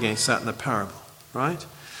warned against that in the parable, right?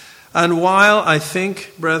 And while I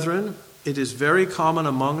think, brethren, it is very common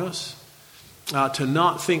among us to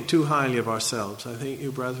not think too highly of ourselves. I think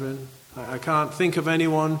you, brethren, I can't think of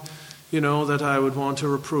anyone, that I would want to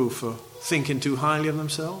reprove for thinking too highly of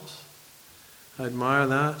themselves. I admire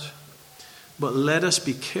that. But let us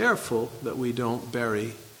be careful that we don't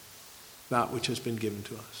bury that which has been given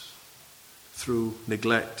to us through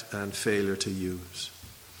neglect and failure to use.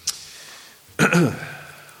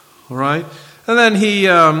 All right? And then he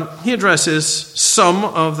addresses some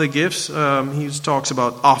of the gifts. He talks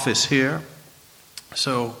about office here.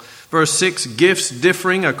 So, verse 6, gifts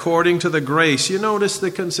differing according to the grace. You notice the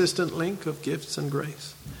consistent link of gifts and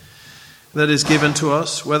grace that is given to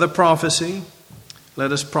us. Whether prophecy,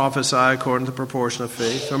 let us prophesy according to the proportion of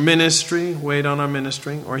faith. Or ministry, wait on our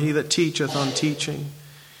ministering. Or he that teacheth on teaching.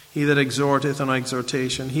 He that exhorteth on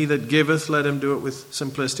exhortation. He that giveth, let him do it with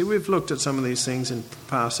simplicity. We've looked at some of these things in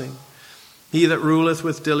passing. He that ruleth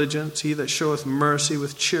with diligence. He that showeth mercy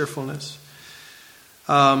with cheerfulness.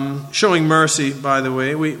 Showing mercy, by the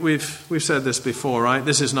way, we've said this before, right?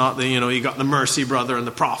 This is not you got the mercy brother and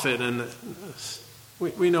the prophet, and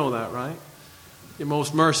we know that, right? The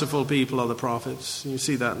most merciful people are the prophets. You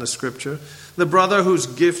see that in the scripture. The brother whose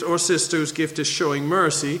gift or sister whose gift is showing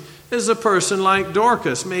mercy is a person like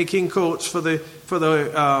Dorcas, making coats for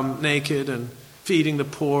the naked and feeding the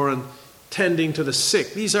poor and tending to the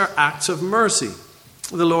sick. These are acts of mercy.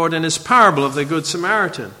 The Lord in his parable of the Good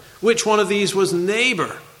Samaritan. Which one of these was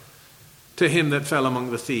neighbor to him that fell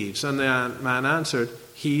among the thieves? And the man answered,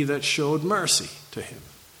 he that showed mercy to him.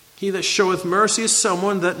 He that showeth mercy is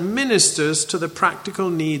someone that ministers to the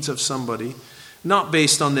practical needs of somebody, not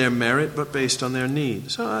based on their merit, but based on their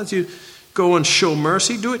needs. So as you go and show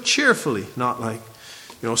mercy, do it cheerfully, not like,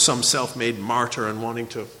 some self-made martyr and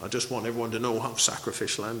I just want everyone to know how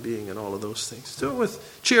sacrificial I'm being and all of those things. Do it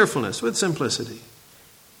with cheerfulness, with simplicity.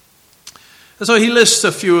 And so he lists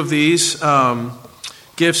a few of these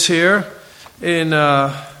gifts here in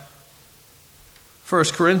 1 1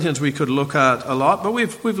 Corinthians we could look at a lot, but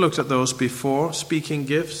we've looked at those before, speaking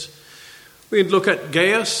gifts. We'd look at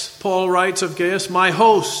Gaius. Paul writes of Gaius, my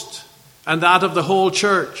host, and that of the whole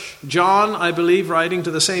church. John, I believe, writing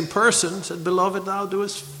to the same person, said, Beloved, thou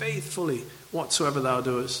doest faithfully whatsoever thou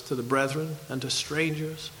doest to the brethren and to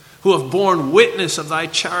strangers, who have borne witness of thy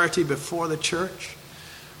charity before the church.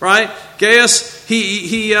 Right? Gaius,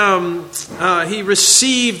 he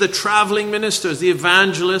received the traveling ministers, the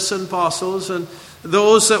evangelists and apostles, and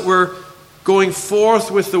those that were going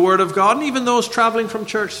forth with the word of God, and even those traveling from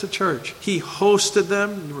church to church. He hosted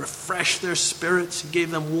them, he refreshed their spirits, he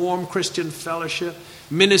gave them warm Christian fellowship,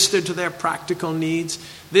 ministered to their practical needs.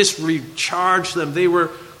 This recharged them. They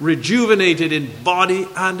were rejuvenated in body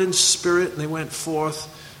and in spirit, and they went forth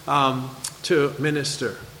to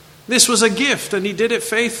minister. This was a gift, and he did it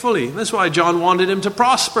faithfully. That's why John wanted him to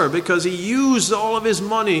prosper, because he used all of his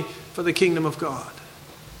money for the kingdom of God.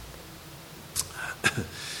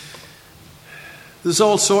 There's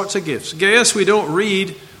all sorts of gifts. Gaius, we don't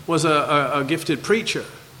read, was a gifted preacher,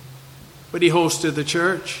 but he hosted the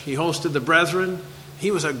church, he hosted the brethren.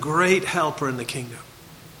 He was a great helper in the kingdom.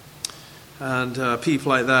 And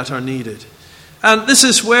people like that are needed. And this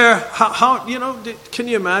is where, can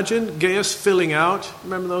you imagine Gaius filling out?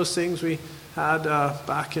 Remember those things we had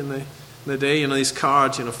back in the day? These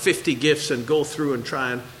cards, 50 gifts, and go through and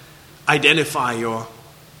try and identify your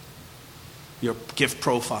gift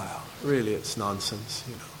profile. Really, it's nonsense,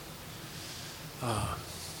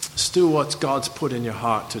 Just do what God's put in your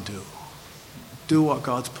heart to do. Do what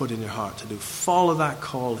God's put in your heart to do. Follow that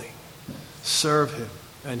calling. Serve Him,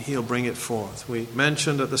 and He'll bring it forth. We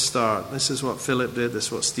mentioned at the start, this is what Philip did, this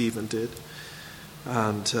is what Stephen did.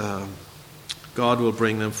 And God will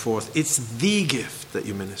bring them forth. It's the gift that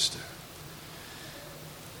you minister.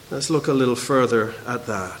 Let's look a little further at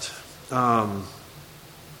that.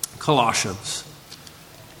 Colossians.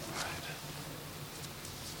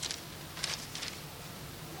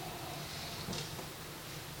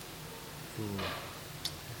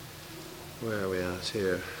 Where are we at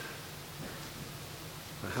here?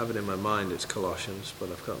 I have it in my mind, it's Colossians, but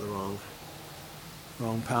I've got the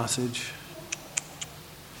wrong passage.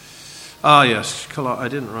 Yes, I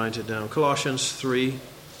didn't write it down. Colossians 3.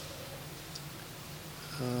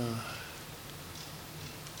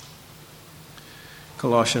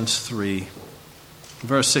 Colossians 3,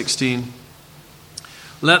 verse 16.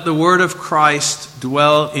 Let the word of Christ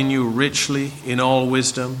dwell in you richly in all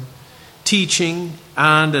wisdom, teaching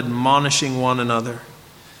and admonishing one another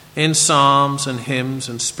in psalms and hymns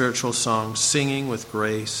and spiritual songs, singing with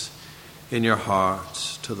grace in your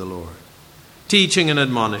hearts to the Lord. Teaching and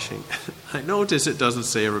admonishing. I notice it doesn't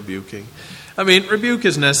say rebuking. Rebuke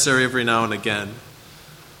is necessary every now and again.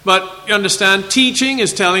 But you understand, teaching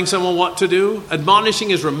is telling someone what to do.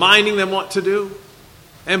 Admonishing is reminding them what to do,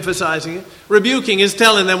 emphasizing it. Rebuking is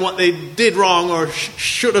telling them what they did wrong or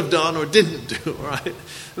should have done or didn't do, right?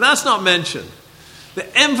 And that's not mentioned.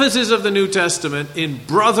 The emphasis of the New Testament in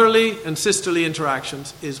brotherly and sisterly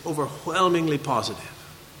interactions is overwhelmingly positive.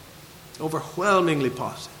 Overwhelmingly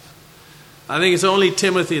positive. I think it's only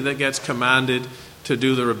Timothy that gets commanded to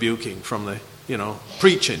do the rebuking from the,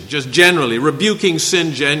 preaching, just generally, rebuking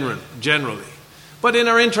sin generally. But in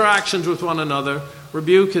our interactions with one another,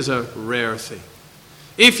 rebuke is a rare thing.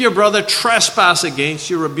 If your brother trespass against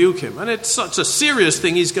you, rebuke him. And it's such a serious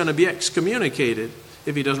thing, he's going to be excommunicated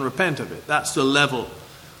if he doesn't repent of it. That's the level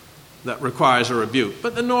that requires a rebuke.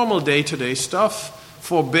 But the normal day-to-day stuff,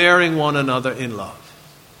 forbearing one another in love.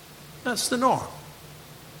 That's the norm.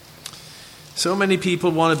 So many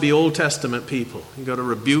people want to be Old Testament people. You've got to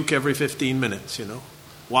rebuke every 15 minutes,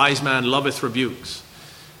 Wise man loveth rebukes.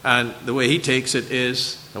 And the way he takes it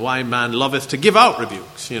is, the wise man loveth to give out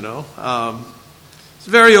rebukes, It's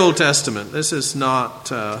very Old Testament. This is not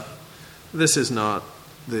the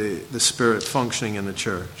Spirit functioning in the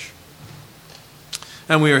church.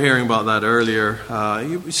 And we were hearing about that earlier.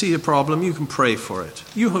 You see a problem, you can pray for it.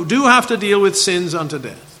 You do have to deal with sins unto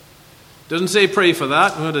death. It doesn't say pray for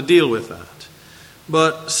that, we have to deal with that.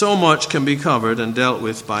 But so much can be covered and dealt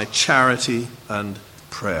with by charity and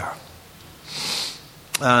prayer.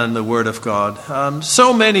 And the Word of God.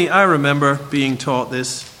 So many, I remember being taught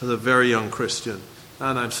this as a very young Christian.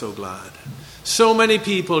 And I'm so glad. So many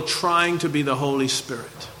people trying to be the Holy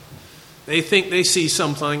Spirit. They think they see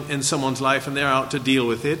something in someone's life and they're out to deal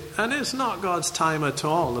with it. And it's not God's time at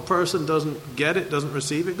all. The person doesn't get it, doesn't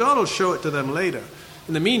receive it. God will show it to them later.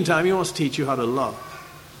 In the meantime, He wants to teach you how to love.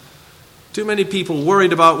 Too many people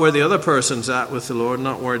worried about where the other person's at with the Lord,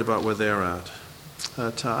 not worried about where they're at.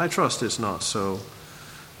 But I trust it's not so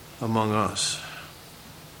among us.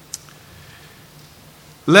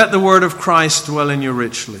 Let the word of Christ dwell in you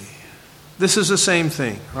richly. This is the same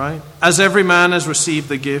thing, right? As every man has received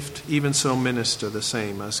the gift, even so minister the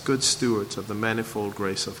same as good stewards of the manifold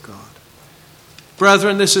grace of God.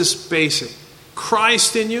 Brethren, this is basic.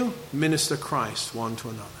 Christ in you, minister Christ one to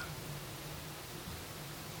another,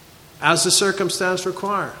 as the circumstance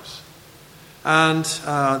requires. And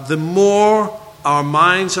the more our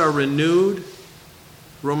minds are renewed,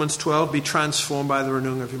 Romans 12, be transformed by the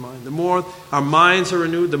renewing of your mind. The more our minds are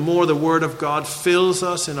renewed, the more the Word of God fills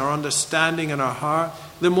us in our understanding and our heart,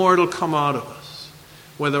 the more it'll come out of us.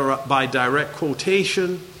 Whether by direct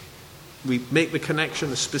quotation, we make the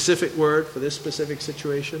connection, a specific word for this specific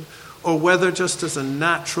situation, or whether just as a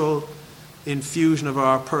natural infusion of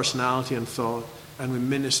our personality and thought, and we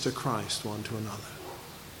minister Christ one to another.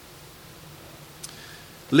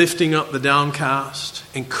 Lifting up the downcast,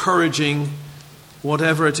 encouraging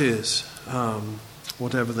whatever it is,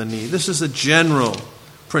 whatever the need. This is a general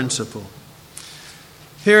principle.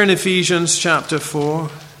 Here in Ephesians chapter 4,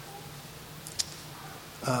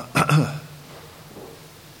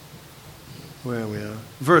 where we are,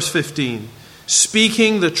 verse 15,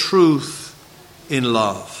 speaking the truth in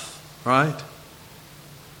love, right?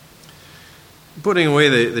 Putting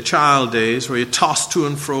away the child days where you're tossed to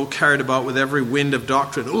and fro, carried about with every wind of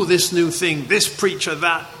doctrine. Oh, this new thing, this preacher,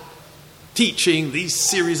 that teaching, these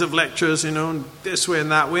series of lectures, this way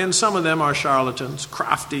and that way. And some of them are charlatans,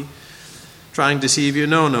 crafty, trying to deceive you.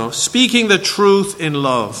 No. Speaking the truth in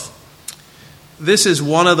love. This is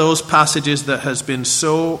one of those passages that has been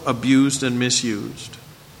so abused and misused.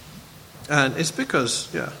 And it's because,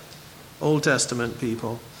 Old Testament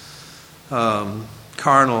people,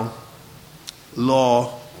 carnal,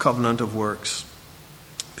 law, covenant of works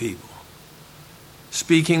people,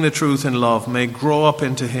 speaking the truth in love, may grow up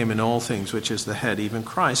into him in all things, which is the head, even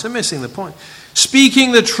Christ. I'm missing the point.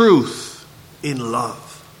 Speaking the truth in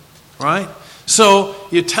love, right? So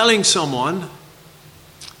you're telling someone,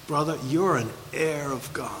 brother, you're an heir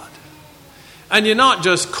of God. And you're not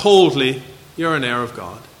just coldly, you're an heir of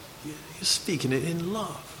God. You're speaking it in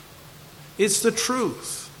love. It's the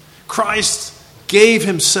truth. Christ gave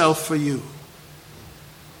himself for you.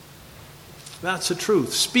 That's the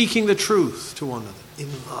truth. Speaking the truth to one another in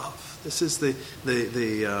love. This is the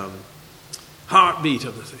heartbeat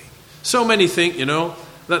of the thing. So many think,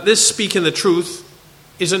 that this speaking the truth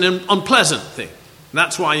is an unpleasant thing. And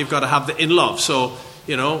that's why you've got to have the in love. So,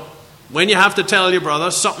 when you have to tell your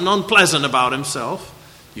brother something unpleasant about himself,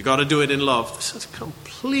 you've got to do it in love. This is a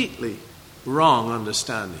completely wrong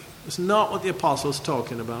understanding. It's not what the apostle's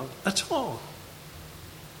talking about at all.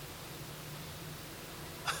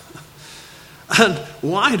 And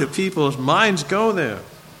why do people's minds go there?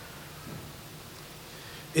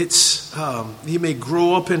 It's you may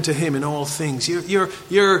grow up into him in all things.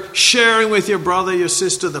 You're sharing with your brother, your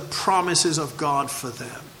sister, the promises of God for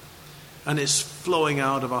them. And it's flowing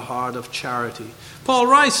out of a heart of charity. Paul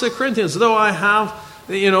writes to the Corinthians, though I have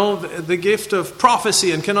the gift of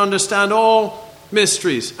prophecy and can understand all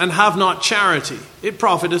mysteries and have not charity, it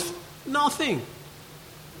profiteth nothing.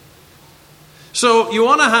 So you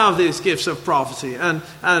want to have these gifts of prophecy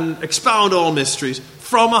and expound all mysteries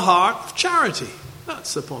from a heart of charity.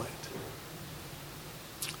 That's the point.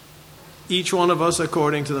 Each one of us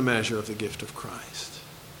according to the measure of the gift of Christ.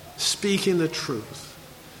 Speaking the truth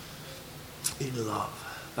in love.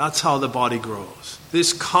 That's how the body grows.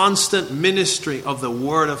 This constant ministry of the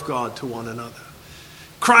Word of God to one another.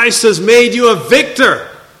 Christ has made you a victor.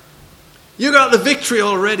 You got the victory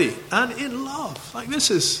already. And in love. Like,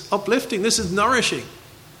 this is uplifting. This is nourishing.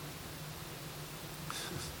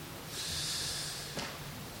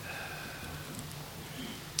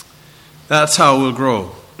 That's how we'll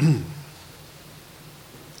grow. A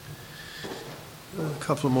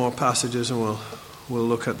couple more passages and we'll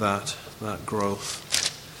look at that growth.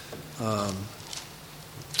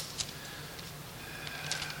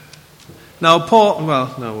 Now Paul,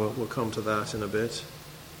 we'll come to that in a bit.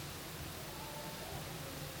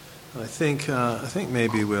 I think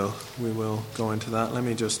maybe we will go into that. Let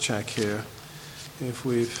me just check here if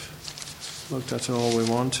we've looked at all we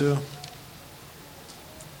want to.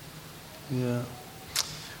 Yeah.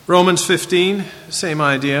 Romans 15, same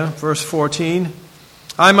idea, verse 14.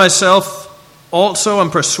 I myself also am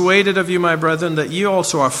persuaded of you, my brethren, that ye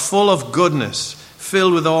also are full of goodness,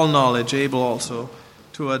 filled with all knowledge, able also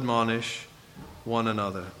to admonish one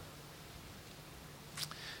another.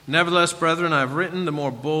 Nevertheless, brethren, I have written the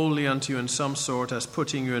more boldly unto you in some sort, as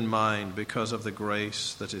putting you in mind, because of the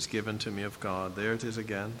grace that is given to me of God. There it is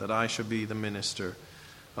again, that I should be the minister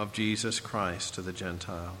of Jesus Christ to the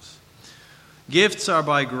Gentiles. Gifts are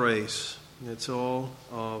by grace. It's all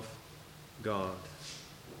of God.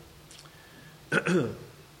 A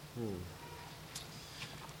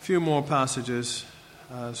few more passages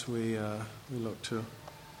as we look to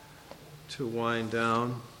wind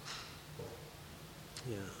down.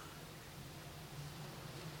 Yeah.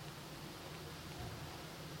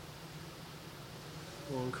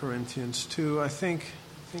 1 Corinthians 2. I think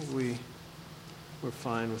we're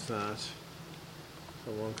fine with that.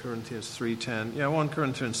 So 1 Corinthians 3:10. Yeah, 1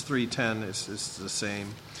 Corinthians 3:10 is the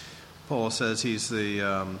same. Paul says he's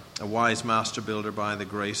a wise master builder by the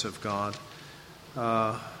grace of God.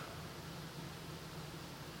 Right.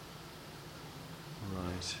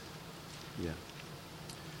 Yeah.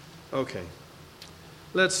 Okay.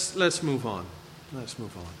 Let's move on. Let's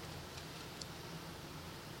move on.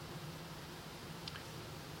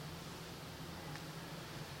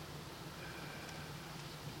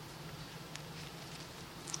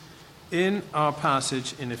 In our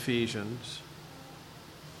passage in Ephesians,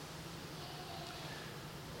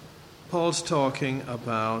 Paul's talking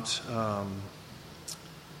about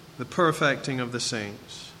the perfecting of the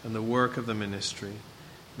saints and the work of the ministry,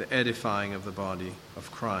 the edifying of the body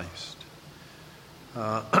of Christ.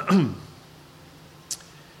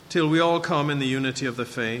 Till we all come in the unity of the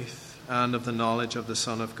faith and of the knowledge of the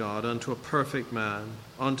Son of God, unto a perfect man,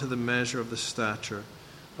 unto the measure of the stature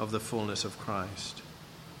of the fullness of Christ.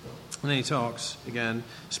 And then he talks, again,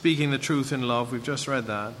 speaking the truth in love, we've just read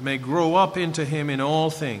that, may grow up into him in all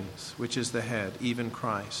things, which is the head, even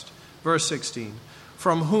Christ. Verse 16,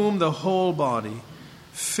 from whom the whole body,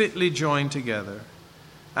 fitly joined together,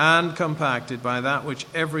 and compacted by that which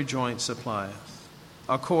every joint supplieth,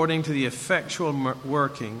 according to the effectual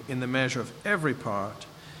working in the measure of every part,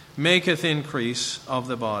 maketh increase of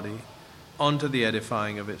the body unto the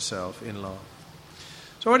edifying of itself in love.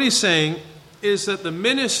 So what he's saying is that the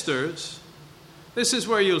ministers, this is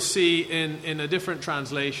where you'll see in a different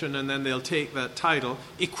translation, and then they'll take that title,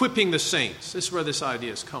 equipping the saints. This is where this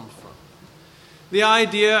idea has come from. The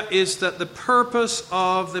idea is that the purpose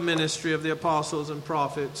of the ministry of the apostles and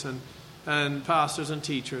prophets and pastors and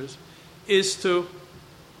teachers is to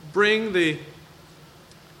bring the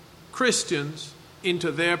Christians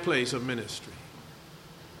into their place of ministry.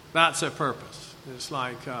 That's their purpose. It's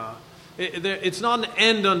like... it's not an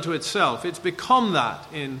end unto itself. It's become that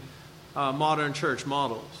in modern church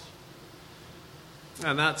models.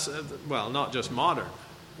 And that's, not just modern.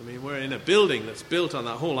 I mean, we're in a building that's built on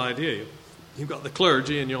that whole idea. You've got the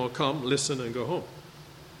clergy and you'll come, listen, and go home.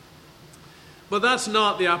 But that's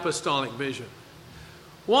not the apostolic vision.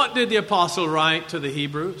 What did the apostle write to the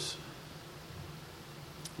Hebrews?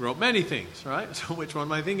 He wrote many things, right? So which one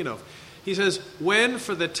am I thinking of? He says, when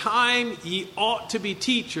for the time ye ought to be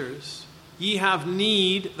teachers, ye have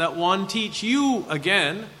need that one teach you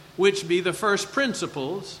again, which be the first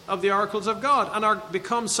principles of the oracles of God, and are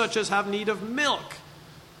become such as have need of milk,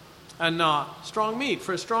 and not strong meat.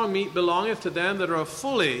 For strong meat belongeth to them that are of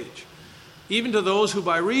full age, even to those who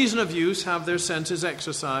by reason of use have their senses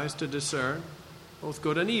exercised to discern both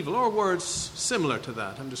good and evil, or words similar to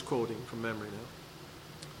that. I'm just quoting from memory now.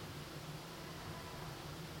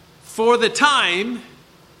 For the time,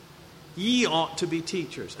 ye ought to be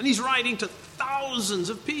teachers. And he's writing to thousands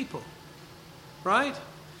of people, right?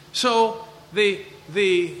 So the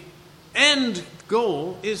end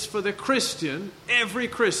goal is for the Christian, every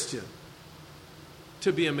Christian,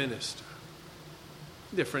 to be a minister.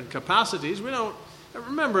 Different capacities. We don't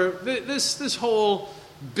remember this whole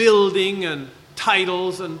building and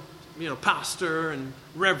titles and pastor and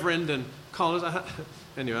reverend and college.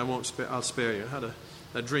 Anyway, I'll spare you. I had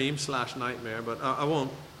a dream/nightmare, but I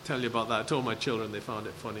won't tell you about that. I told my children, they found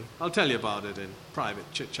it funny. I'll tell you about it in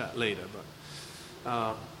private chit-chat later.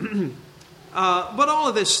 But all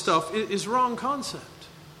of this stuff is wrong concept.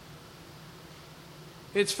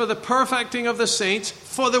 It's for the perfecting of the saints,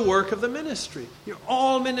 for the work of the ministry. You're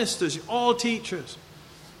all ministers, you're all teachers,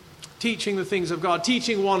 teaching the things of God,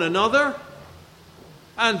 teaching one another.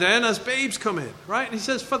 And then as babes come in, right? And he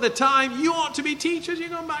says, for the time, you ought to be teachers. You're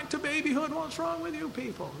going back to babyhood. What's wrong with you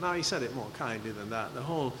people? Now, he said it more kindly than that. The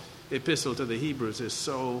whole epistle to the Hebrews is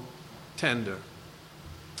so tender.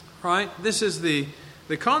 Right? This is the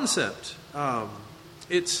concept.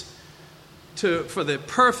 It's for the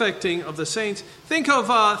perfecting of the saints. Think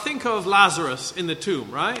of Lazarus in the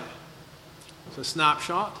tomb, right? It's a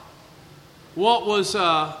snapshot. What was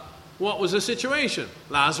the situation?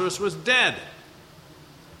 Lazarus was dead.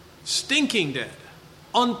 Stinking dead,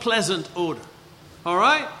 unpleasant odor. All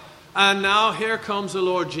right? And now here comes the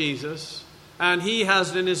Lord Jesus, and he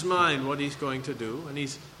has it in his mind what he's going to do, and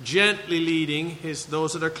he's gently leading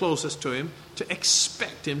those that are closest to him to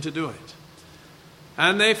expect him to do it.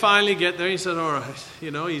 And they finally get there. He said, all right,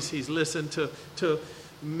 he's listened to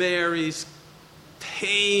Mary's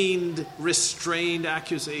pained, restrained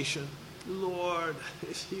accusation. Lord,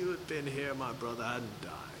 if you had been here, my brother hadn't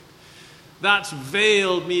died. That's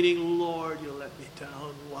veiled, meaning, Lord, you let me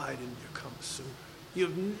down. Why didn't you come sooner?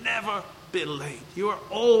 You've never been late. You are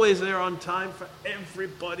always there on time for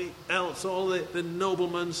everybody else. All the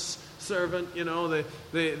nobleman's servant, you know, the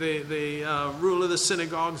ruler of the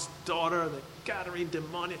synagogue's daughter, the Gadarene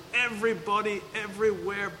demoniac, everybody,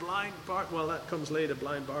 everywhere, blind Bart. Well, that comes later,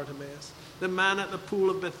 blind Bartimaeus. The man at the pool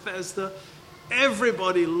of Bethesda.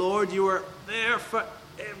 Everybody, Lord, you are there for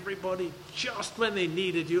everybody just when they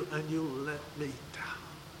needed you, and you let me down.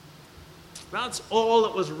 That's all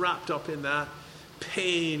that was wrapped up in that.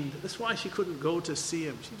 Pain. That's why she couldn't go to see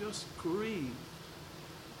him. She just grieved.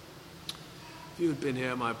 If you had been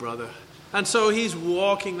here, my brother. And so he's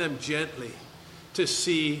walking them gently to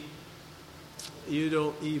see, you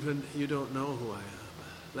don't know who I am.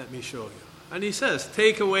 Let me show you. And he says,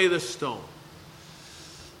 take away the stone.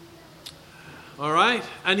 All right?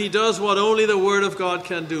 And he does what only the Word of God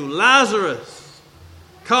can do. Lazarus,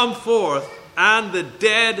 come forth. And the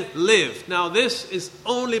dead lived. Now this is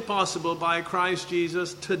only possible by Christ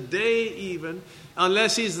Jesus today even.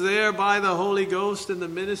 Unless he's there by the Holy Ghost in the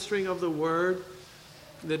ministering of the Word,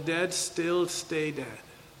 the dead still stay dead.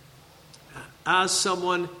 As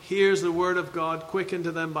someone hears the Word of God quickened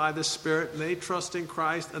to them by the Spirit, and they trust in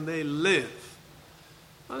Christ and they live.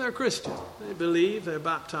 Well, they're Christian. They believe, they're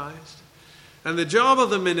baptized. And the job of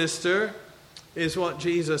the minister is what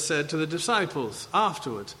Jesus said to the disciples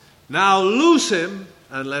afterwards. Now loose him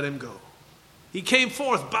and let him go. He came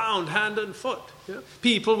forth bound hand and foot. You know?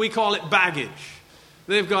 People, we call it baggage.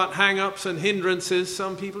 They've got hang-ups and hindrances.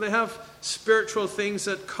 Some people, they have spiritual things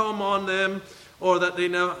that come on them or that they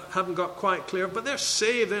now haven't got quite clear. But they're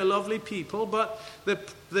saved, they're lovely people. But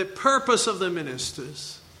the purpose of the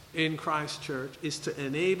ministers in Christ's church is to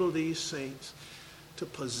enable these saints to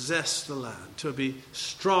possess the land, to be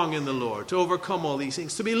strong in the Lord, to overcome all these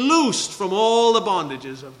things, to be loosed from all the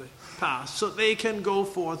bondages of the past, so they can go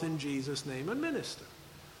forth in Jesus' name and minister.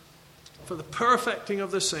 For the perfecting of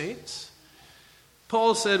the saints,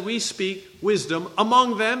 Paul said, we speak wisdom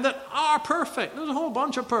among them that are perfect. There's a whole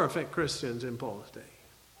bunch of perfect Christians in Paul's day.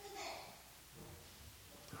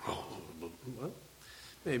 Well,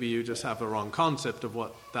 maybe you just have the wrong concept of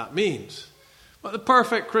what that means. But the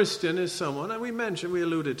perfect Christian is someone, and we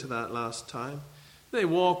alluded to that last time, they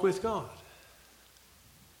walk with God.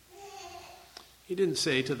 He didn't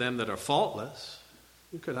say to them that are faultless.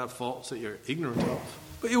 You could have faults that you're ignorant of.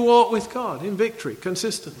 But you walk with God in victory,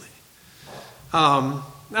 consistently.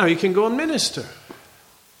 Now you can go and minister.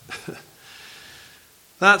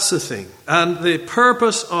 That's the thing. And the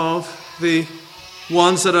purpose of the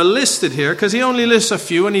ones that are listed here, because he only lists a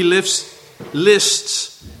few, and he lists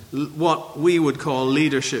what we would call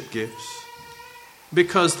leadership gifts.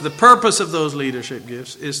 Because the purpose of those leadership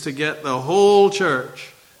gifts is to get the whole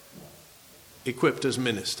church equipped as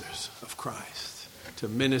ministers of Christ, to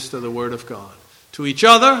minister the Word of God to each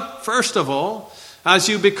other, first of all, as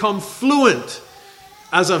you become fluent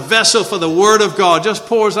as a vessel for the Word of God, just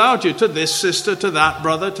pours out you to this sister, to that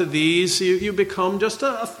brother, to these. You become just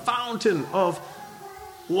a fountain of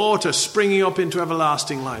water springing up into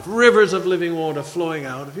everlasting life. Rivers of living water flowing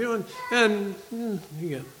out of you. And you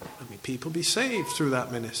get, people be saved through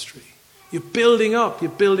that ministry. You're building up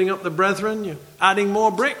the brethren. You're adding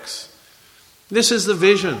more bricks. This is the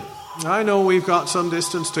vision. I know we've got some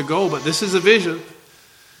distance to go, but this is the vision.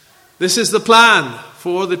 This is the plan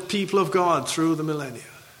for the people of God through the millennia.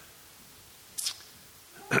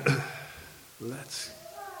 Let's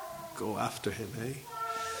go after him,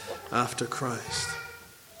 after Christ.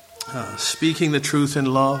 Speaking the truth in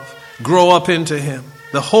love, grow up into him.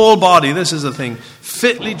 The whole body, this is the thing,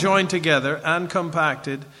 fitly joined together and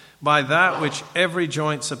compacted by that which every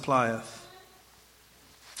joint supplieth.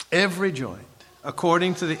 Every joint,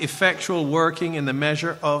 according to the effectual working in the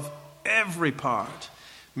measure of every part,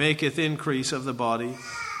 maketh increase of the body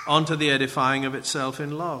unto the edifying of itself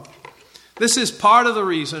in love. This is part of the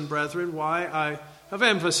reason, brethren, why I have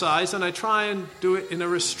emphasized, and I try and do it in a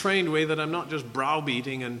restrained way, that I'm not just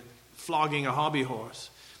browbeating and flogging a hobby horse,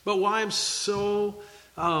 but why I'm so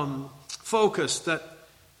focused that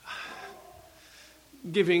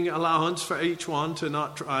giving allowance for each one to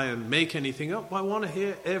not try and make anything up. I want to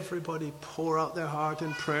hear everybody pour out their heart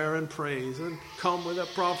in prayer and praise and come with a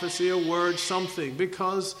prophecy, a word, something,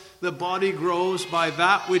 because the body grows by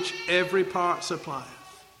that which every part supplieth.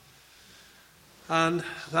 And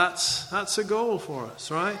that's a goal for us,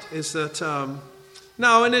 right? Is that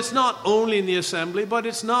now, and it's not only in the assembly, but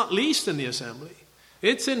it's not least in the assembly.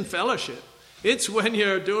 It's in fellowship. It's when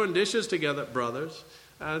you're doing dishes together, brothers,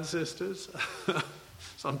 and sisters.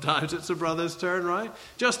 Sometimes it's the brother's turn, right?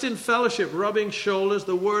 Just in fellowship, rubbing shoulders,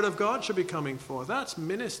 the word of God should be coming forth. That's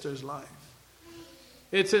minister's life.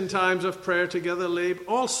 It's in times of prayer together, labor,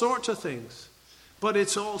 all sorts of things. But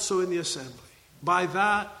it's also in the assembly. By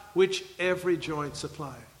that which every joint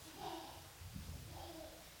supplieth.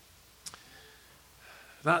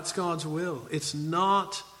 That's God's will. It's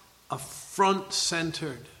not a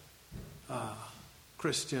front-centered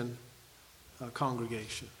Christian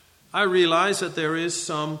congregation. I realize that there is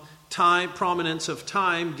some prominence of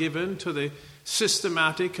time given to the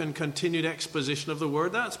systematic and continued exposition of the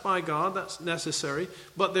word. That's by God, that's necessary.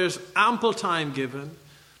 But there's ample time given,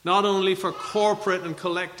 not only for corporate and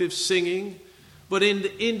collective singing, but in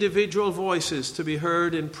the individual voices to be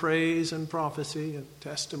heard in praise and prophecy and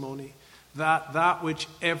testimony. That which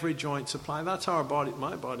every joint supply. That's our body.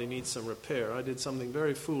 My body needs some repair. I did something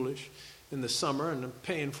very foolish in the summer, and I'm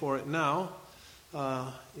paying for it now.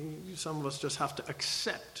 Some of us just have to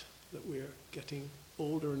accept that we're getting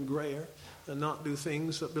older and grayer and not do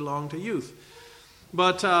things that belong to youth.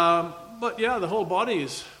 But yeah, the whole body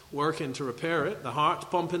is working to repair it. The heart's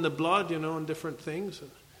pumping the blood, and different things,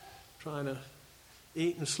 and trying to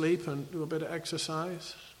eat and sleep and do a bit of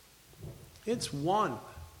exercise. It's one.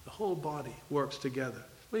 The whole body works together.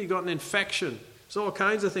 Well, you got an infection. There's all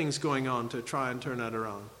kinds of things going on to try and turn that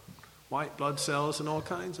around. White blood cells and all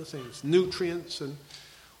kinds of things. Nutrients and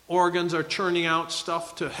organs are churning out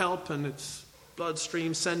stuff to help, and it's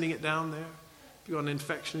bloodstream sending it down there. If you've got an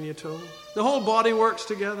infection in your toe. The whole body works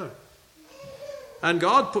together. And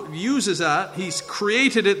God uses that. He's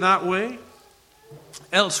created it that way.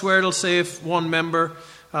 Elsewhere it'll say if one member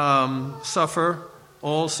suffer,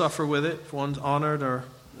 all suffer with it. If one's honored, or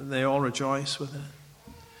they all rejoice with it.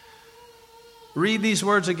 Read these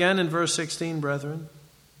words again in verse 16, brethren.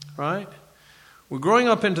 Right? We're growing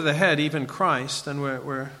up into the head, even Christ, and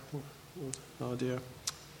we're oh dear,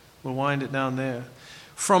 we'll wind it down there.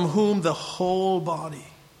 From whom the whole body,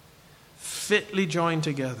 fitly joined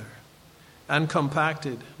together and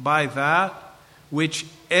compacted by that which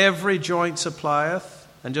every joint supplieth,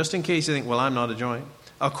 and just in case you think, well, I'm not a joint,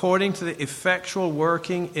 according to the effectual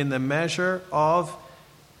working in the measure of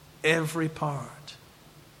every part,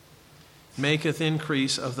 maketh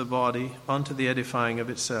increase of the body unto the edifying of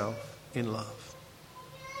itself in love.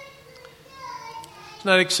 Isn't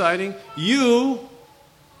that exciting? You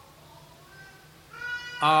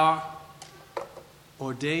are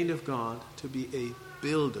ordained of God to be a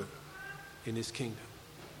builder in His kingdom.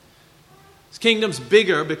 His kingdom's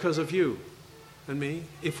bigger because of you and me,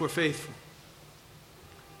 if we're faithful.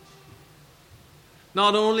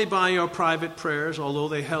 Not only by your private prayers, although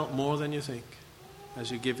they help more than you think as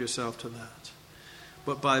you give yourself to that,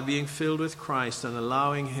 but by being filled with Christ and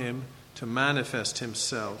allowing Him to manifest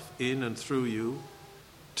Himself in and through you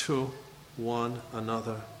to one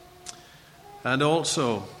another. And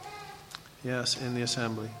also, yes, in the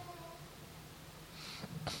assembly.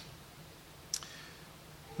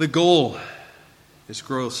 The goal is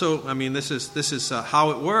growth. So, this is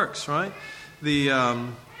how it works, right? The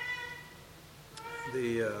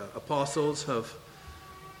apostles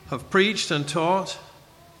have preached and taught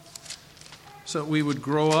so that we would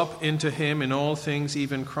grow up into Him in all things,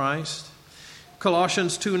 even Christ.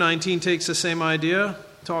 Colossians 2:19 takes the same idea,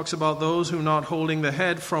 talks about those who not holding the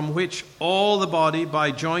head, from which all the body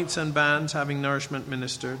by joints and bands having nourishment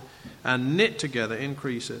ministered and knit together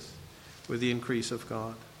increaseth with the increase of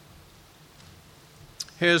God.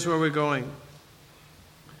 Here's where we're going.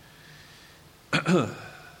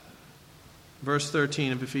 Verse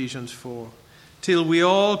 13 of Ephesians 4. Till we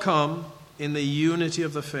all come in the unity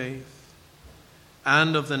of the faith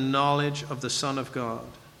and of the knowledge of the Son of God,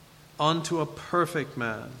 unto a perfect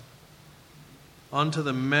man, unto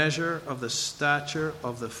the measure of the stature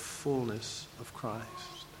of the fullness of Christ.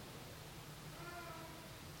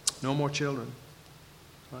 No more children.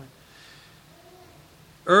 Right?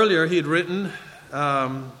 Earlier he had written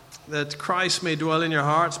that Christ may dwell in your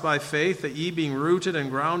hearts by faith, that ye being rooted and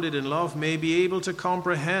grounded in love may be able to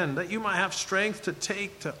comprehend, that you might have strength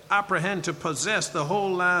to apprehend, to possess the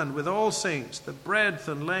whole land with all saints, the breadth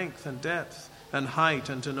and length and depth and height,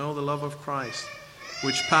 and to know the love of Christ,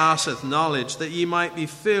 which passeth knowledge, that ye might be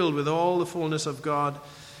filled with all the fullness of God.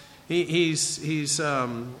 He's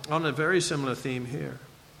on a very similar theme here.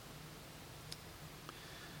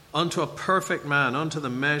 Unto a perfect man, unto the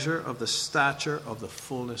measure of the stature of the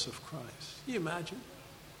fullness of Christ. Can you imagine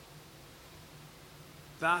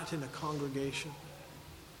that in a congregation?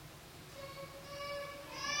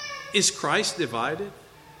 Is Christ divided?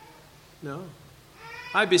 No.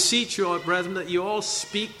 I beseech you, brethren, that you all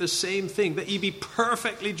speak the same thing, that ye be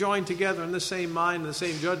perfectly joined together in the same mind and the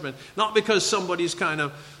same judgment. Not because somebody's kind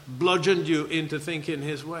of bludgeoned you into thinking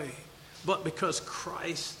his way, but because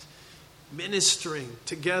Christ ministering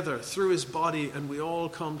together through his body, and we all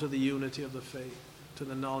come to the unity of the faith, to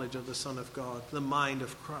the knowledge of the Son of God, the mind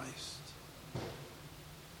of Christ.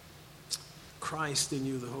 Christ in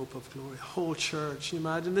you, the hope of glory. Whole church, you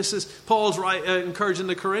imagine. This is Paul's encouraging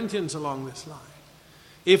the Corinthians along this line.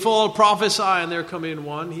 If all prophesy and there come in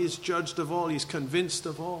one, he is judged of all, he's convinced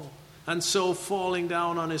of all. And so falling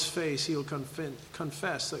down on his face, he'll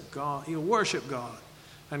confess that God, he'll worship God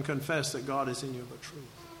and confess that God is in you of a truth.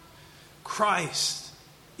 Christ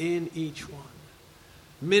in each one,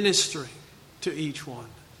 ministering to each one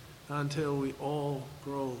until we all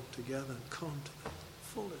grow together and come to the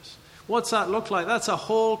fullness. What's that look like? That's a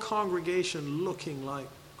whole congregation looking like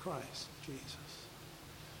Christ Jesus.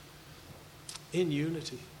 In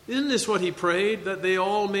unity. Isn't this what he prayed? That they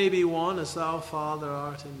all may be one as thou, Father,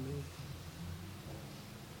 art in me.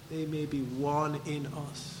 They may be one in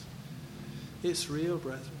us. It's real,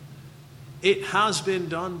 brethren. It has been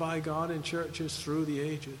done by God in churches through the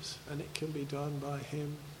ages, and it can be done by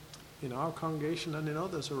him in our congregation and in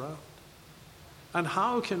others around. And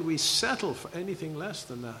how can we settle for anything less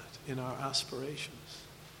than that in our aspirations?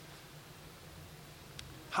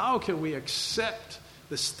 How can we accept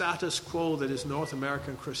the status quo that is North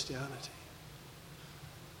American Christianity?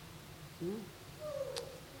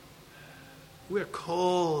 We're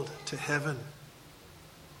called to heaven,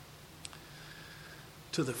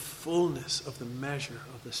 to the fullness of the measure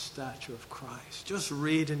of the stature of Christ. Just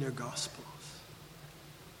read in your Gospels.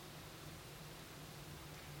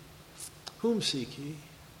 Whom seek ye?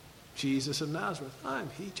 Jesus of Nazareth. I'm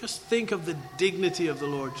he. Just think of the dignity of the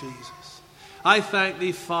Lord Jesus. I thank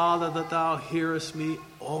thee, Father, that thou hearest me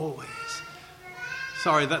always.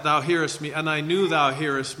 That thou hearest me, and I knew thou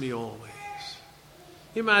hearest me always.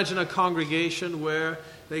 Imagine a congregation where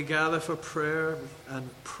they gather for prayer and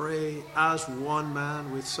pray as one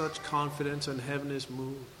man with such confidence, and heaven is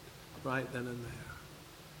moved right then and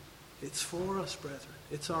there. It's for us, brethren.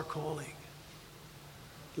 It's our calling.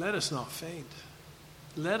 Let us not faint.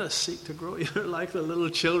 Let us seek to grow. You're like the little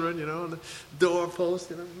children, on the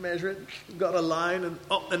doorpost, measure it, got a line, and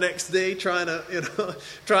up the next day trying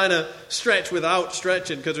to stretch without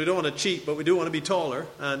stretching, because we don't want to cheat, but we do want to be taller.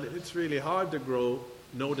 And it's really hard to grow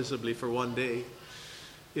noticeably for one day,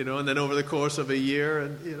 and then over the course of a year,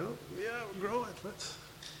 and we'll grow it.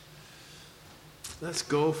 Let's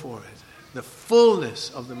go for it. The fullness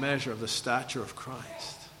of the measure of the stature of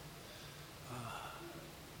Christ.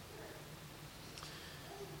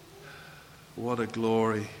 What a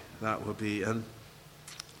glory that will be. And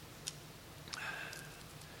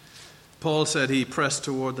Paul said he pressed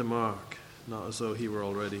toward the mark, not as though he were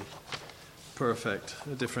already perfect.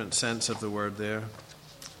 A different sense of the word there.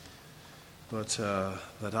 But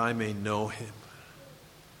that I may know him,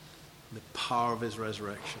 the power of his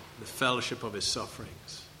resurrection, the fellowship of his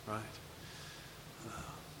sufferings, right?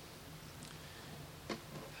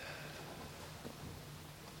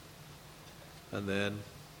 And then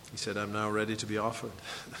he said, I'm now ready to be offered.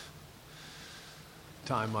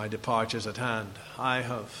 Time my departure's at hand. I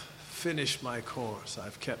have finished my course.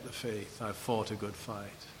 I've kept the faith. I've fought a good fight.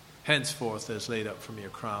 Henceforth there's laid up for me a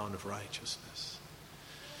crown of righteousness.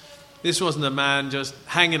 This wasn't a man just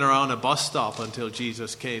hanging around a bus stop until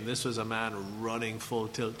Jesus came. This was a man running full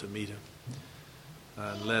tilt to meet him.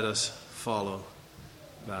 And let us follow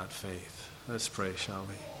that faith. Let's pray, shall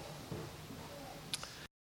we?